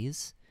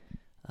movies.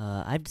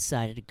 I've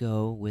decided to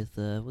go with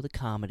a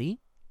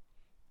comedy.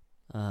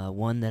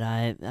 One that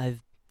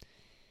I've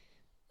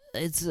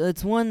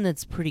it's one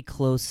that's pretty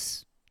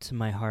close to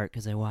my heart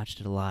because I watched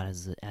it a lot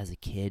as a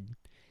kid,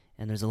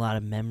 and there's a lot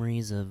of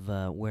memories of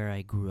where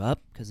I grew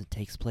up because it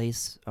takes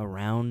place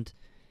around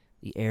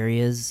the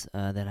areas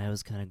that I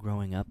was kind of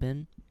growing up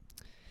in.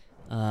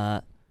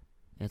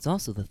 It's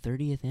also the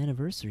 30th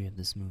anniversary of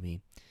this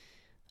movie.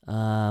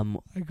 I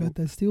got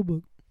that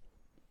steelbook.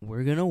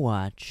 We're gonna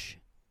watch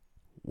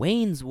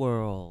Wayne's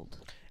World.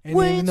 And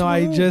even though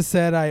I just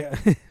said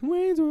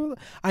Wayne's World,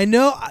 I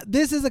know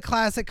this is a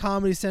classic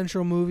Comedy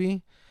Central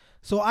movie,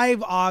 so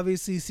I've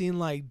obviously seen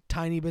like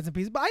tiny bits and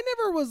pieces, but I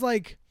never was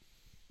like.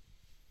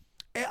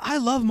 I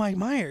love Mike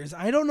Myers.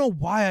 I don't know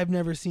why I've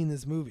never seen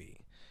this movie.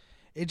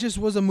 It just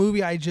was a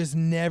movie I just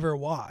never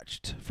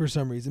watched for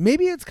some reason.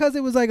 Maybe it's because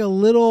it was like a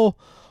little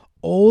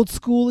old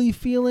schooly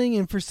feeling,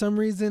 and for some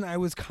reason I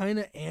was kind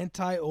of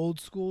anti old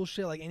school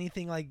shit, like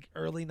anything like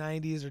early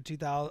 90s or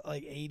 2000,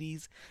 like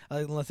 80s,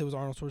 unless it was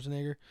Arnold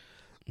Schwarzenegger.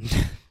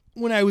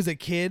 When I was a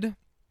kid,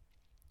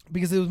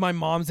 because it was my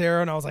mom's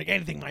era, and I was like,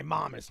 anything my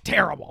mom is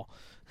terrible.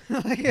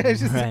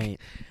 It's just right.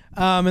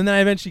 And then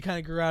I eventually kind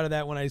of grew out of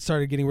that when I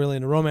started getting really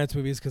into romance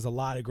movies, because a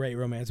lot of great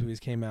romance movies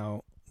came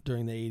out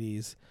during the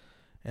 80s.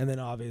 And then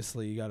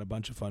obviously you got a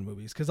bunch of fun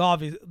movies, because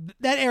obviously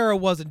that era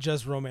wasn't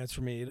just romance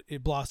for me.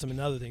 It blossomed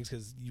into other things,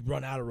 because you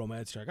run out of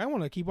romance. You're like, I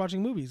want to keep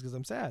watching movies because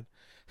I'm sad.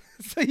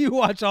 So you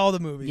watch all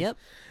the movies. Yep.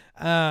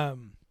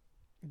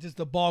 Just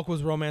the bulk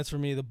was romance for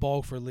me. The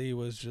bulk for Lee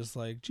was just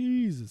like,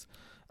 Jesus.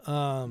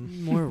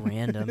 More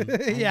random.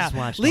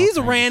 Yeah. Lee's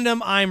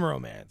random. I'm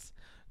romance.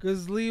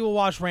 Because Lee will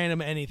watch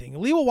random anything.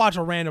 Lee will watch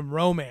a random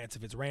romance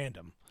if it's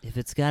random. If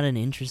it's got an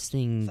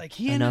interesting it's like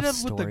he ended up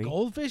story. with the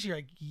goldfish. You're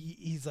like,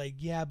 he's like,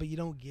 yeah, but you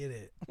don't get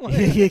it.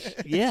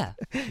 Like, yeah,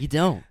 you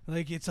don't.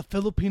 Like, it's a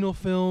Filipino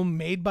film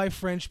made by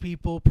French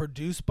people,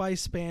 produced by a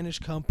Spanish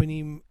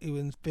company. It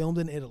was filmed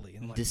in Italy.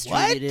 And I'm like,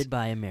 distributed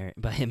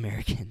what? by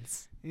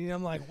Americans. And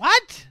I'm like,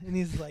 what? And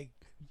he's like,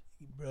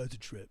 bro, it's a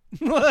trip.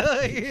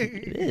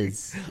 It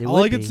is.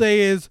 All I could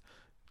say is,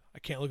 I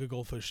can't look at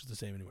goldfish the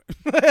same anyway.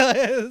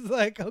 It's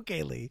like,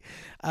 okay, Lee.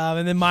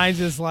 And then mine's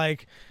just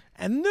like,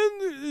 and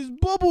then his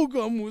bubble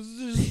gum was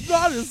just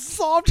not as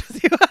soft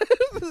as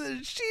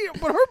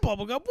but her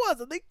bubble gum was,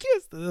 and they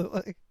kissed it.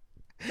 Like,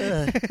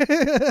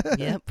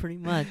 yeah, pretty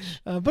much.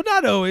 But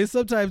not always.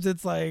 Sometimes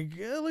it's like,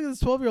 look at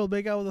this 12-year-old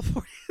make out with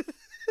a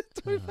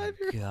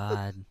 25-year-old. Oh,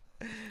 God.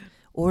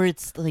 Or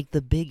it's like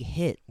the big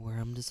hit where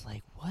I'm just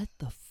like, what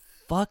the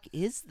fuck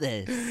is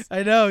this?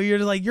 I know, you're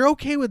like, you're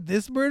okay with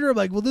this murder? I'm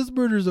like, well, this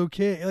murder's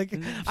okay. Like,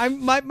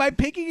 I'm my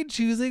picking and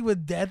choosing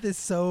with death is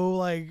so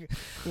like,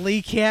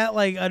 Lee can't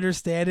like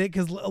understand it,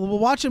 because we'll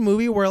watch a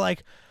movie where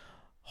like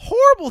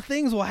horrible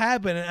things will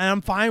happen and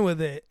I'm fine with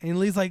it, and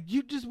Lee's like,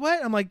 you just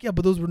what? I'm like, yeah,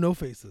 but those were no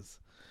faces.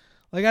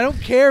 Like, I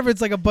don't care if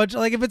it's like a bunch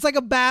of, like, if it's like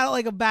a battle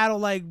like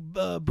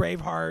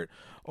Braveheart,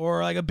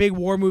 or like a big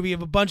war movie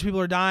if a bunch of people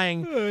are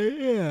dying.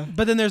 Yeah.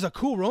 But then there's a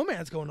cool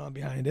romance going on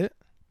behind it.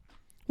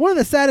 One of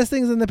the saddest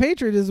things in The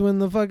Patriot is when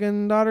the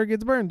fucking daughter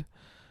gets burned,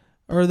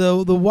 or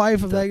the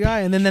wife of that guy,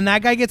 and then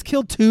that guy gets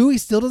killed too. He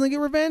still doesn't get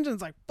revenge, and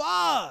it's like,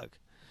 fuck.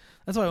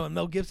 That's why when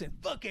Mel Gibson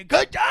fucking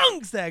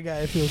dunks that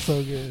guy, it feels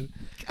so good.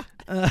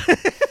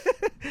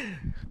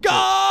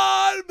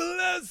 God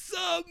bless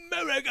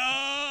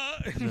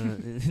America.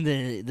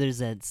 There's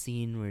that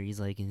scene where he's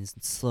like in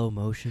slow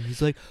motion.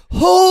 He's like,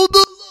 hold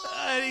the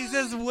line. And he's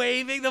just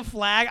waving the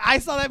flag. I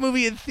saw that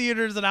movie in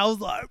theaters, and I was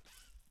like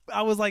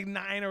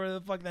 9 or whatever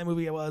the fuck that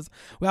movie was.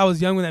 Well, I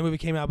was young when that movie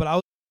came out, but I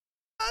was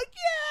like,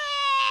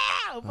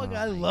 yeah! Fuck,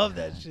 I love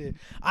that shit.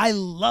 I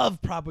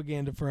love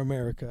propaganda for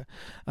America,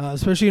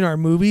 especially in our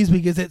movies,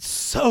 because it's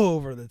so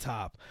over the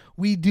top.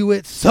 We do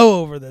it so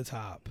over the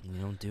top. We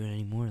don't do it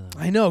anymore, though.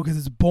 I know, because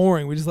it's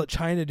boring. We just let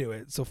China do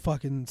it. So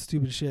fucking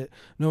stupid shit.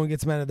 No one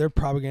gets mad at their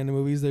propaganda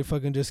movies. They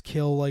fucking just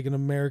kill like an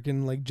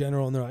American like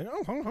general, and they're like,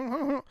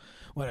 oh,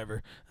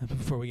 whatever,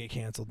 before we get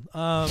canceled.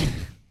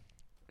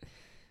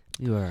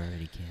 You are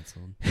already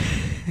canceled.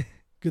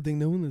 Good thing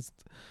no one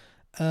listens.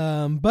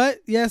 But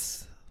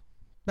yes,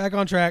 back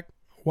on track.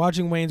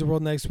 Watching Wayne's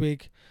World next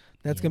week.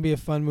 That's gonna be a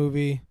fun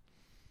movie.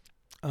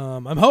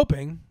 I'm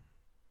hoping.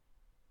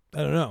 I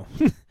don't know.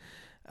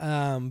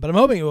 But I'm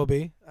hoping it will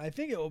be. I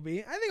think it will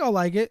be. I think I'll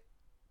like it.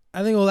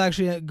 I think it will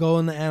actually go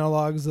in the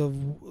analogs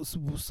of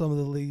some of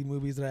the lead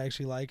movies that I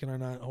actually like and are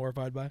not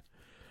horrified by.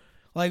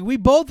 Like, we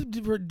both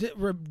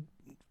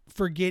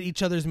forget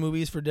each other's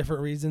movies for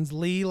different reasons.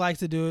 Lee likes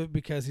to do it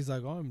because he's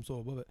like, oh, I'm so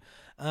above it.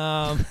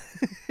 And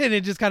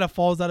it just kind of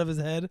falls out of his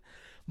head.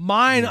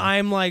 Mine, yeah.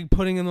 I'm like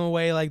putting them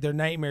away like they're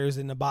nightmares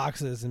in the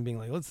boxes and being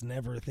like, let's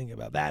never think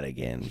about that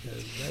again,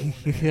 because that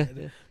one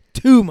had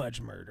too much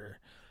murder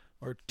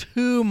or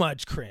too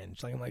much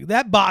cringe. Like, I'm like,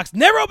 that box,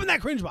 never open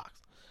that cringe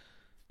box.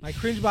 My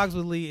cringe box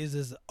with Lee is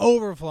just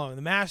overflowing.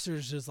 The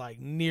Master's just like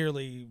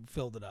nearly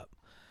filled it up.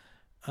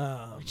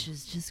 Which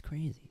is just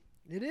crazy.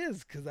 It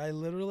is, because I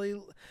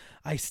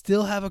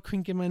still have a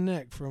crink in my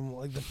neck from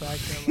like the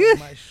fact that like,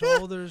 my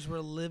shoulders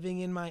were living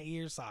in my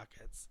ear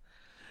sockets.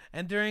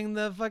 And during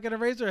the fucking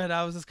Eraserhead,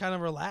 I was just kind of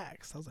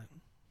relaxed. I was like,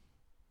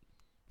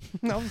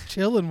 I was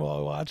chilling while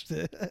I watched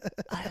it.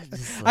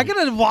 I could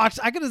have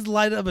I could have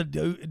light up a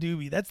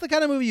doobie. That's the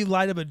kind of movie you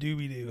light up a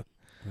doobie to.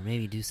 Or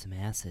maybe do some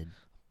acid.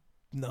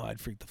 No, I'd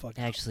freak the fuck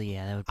out. Actually,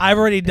 yeah, that would. I've probably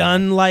already be bad.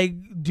 done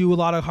like do a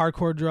lot of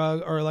hardcore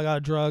drug or like a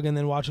drug and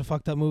then watch a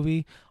fucked up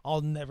movie.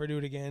 I'll never do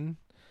it again.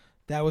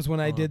 That was when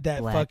I did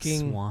that Black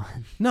fucking.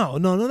 Swan. No,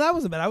 that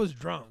wasn't bad. I was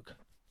drunk,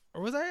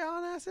 or was I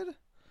on acid?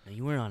 No,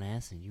 you weren't on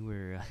acid. You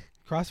were.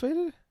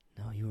 Crossfaded?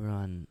 No, you were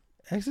on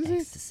Ecstasy?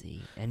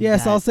 ecstasy. And you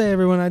Yes, got, I'll say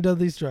everyone. I did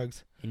these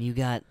drugs. And you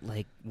got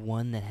like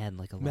one that had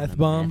like a Meth lot of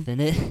bomb? meth in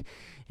it,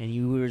 and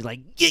you were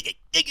like. And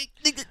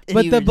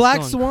But you the were just Black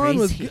going Swan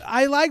was. crazy.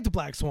 I liked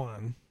Black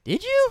Swan.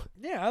 Did you?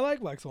 Yeah, I like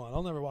Black Swan.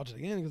 I'll never watch it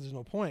again because there's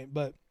no point.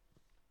 But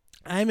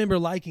I remember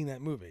liking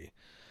that movie.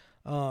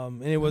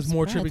 And it was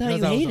more trippy surprised. I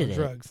because thought I you was on hated it.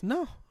 drugs.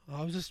 No,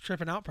 I was just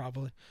tripping out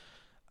probably.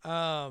 You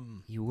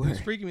It were. was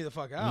freaking me the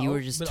fuck out. You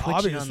were just but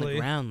twitching on obviously, the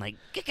ground like.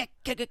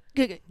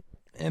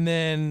 And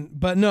then,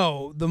 but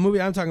no, the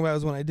movie I'm talking about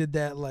is when I did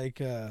that like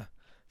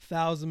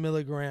 1,000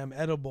 milligram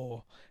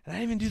edible, and I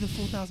didn't even do the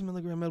full 1,000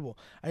 milligram edible.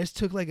 I just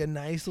took like a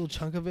nice little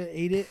chunk of it,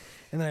 ate it,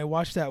 and then I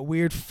watched that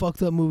weird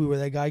fucked up movie where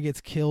that guy gets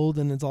killed,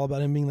 and it's all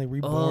about him being like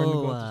reborn. and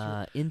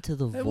going through Into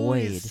the that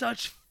movie Void. is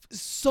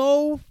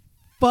so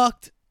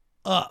fucked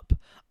up.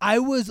 I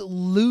was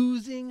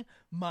losing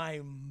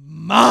my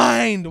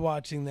mind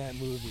watching that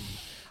movie.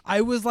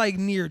 I was like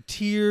near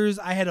tears.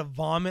 I had to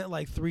vomit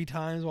like 3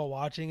 times while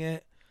watching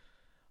it.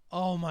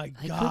 Oh my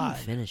I god!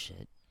 couldn't finish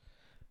it.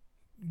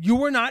 You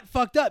were not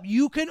fucked up.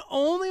 You can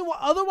only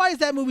otherwise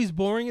that movie's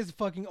boring as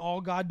fucking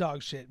all god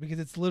dog shit because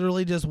it's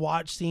literally just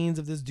watch scenes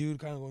of this dude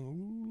kind of going.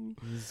 Ooh.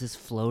 He's just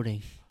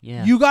floating.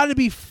 Yeah. You got to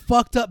be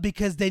fucked up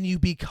because then you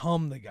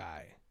become the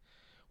guy.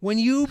 When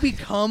you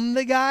become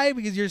the guy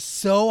because you're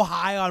so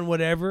high on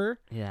whatever,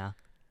 Yeah.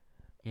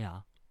 Yeah.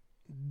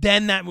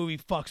 then that movie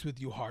fucks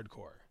with you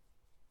hardcore.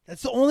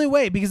 That's the only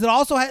way because it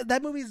also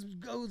that movie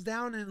goes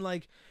down and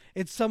like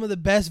it's some of the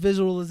best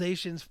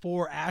visualizations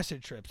for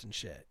acid trips and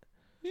shit.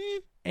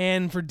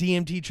 And for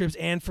DMT trips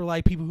and for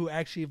like people who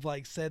actually have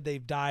like said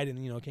they've died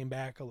and came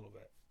back a little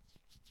bit.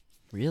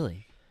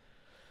 Really?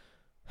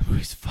 The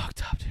movie's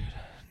fucked up, dude.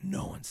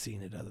 No one's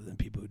seen it other than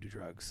people who do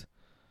drugs.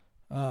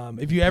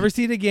 If you ever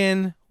see it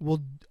again,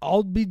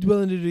 I'll be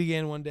willing to do it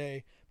again one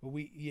day. But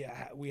we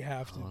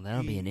have to. Oh,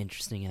 that'll be an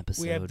interesting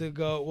episode. We have to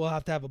go. We'll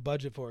have to have a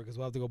budget for it because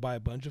we'll have to go buy a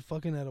bunch of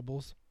fucking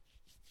edibles.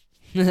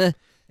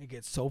 It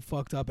gets so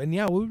fucked up, and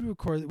yeah, we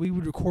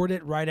would record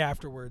it right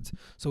afterwards,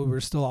 so we were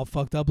still all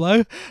fucked up.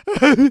 Like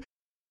I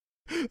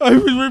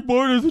was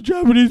reborn as a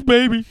Japanese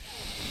baby.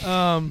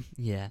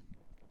 Yeah.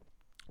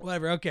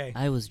 Whatever. Okay.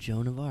 I was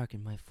Joan of Arc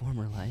in my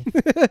former life.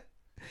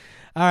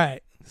 All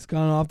right, it's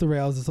gone off the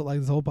rails. This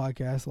whole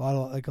podcast,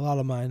 a lot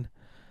of mine.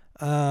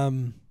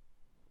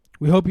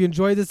 We hope you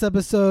enjoyed this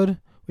episode.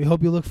 We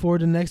hope you look forward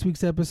to next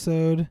week's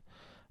episode.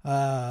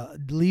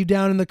 Leave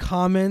down in the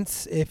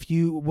comments if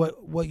you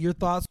what your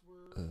thoughts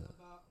were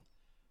about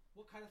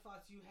what kind of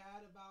thoughts you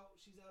had about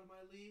She's Out of My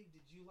League.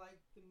 Did you like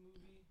the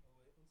movie?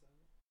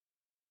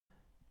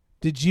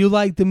 Did you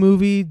like the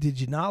movie?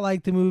 Did you not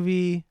like the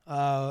movie?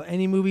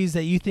 Any movies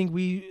that you think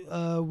we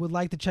would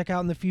like to check out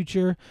in the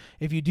future?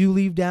 If you do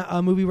leave down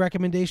a movie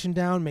recommendation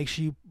down, make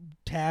sure you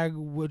tag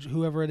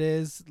whoever it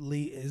is.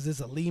 Lee, is this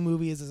a Lee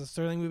movie? Is this a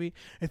Sterling movie?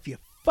 If you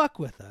fuck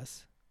with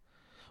us,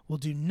 we'll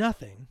do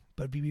nothing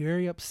but be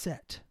very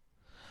upset.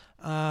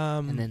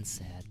 And then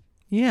sad.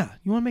 Yeah,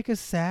 you want to make us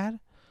sad?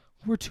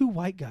 We're 2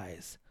 white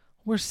guys.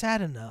 We're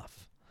sad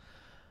enough.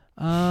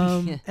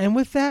 And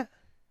with that,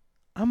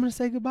 I'm gonna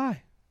say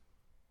goodbye.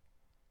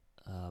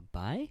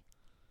 Bye?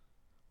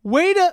 Wait a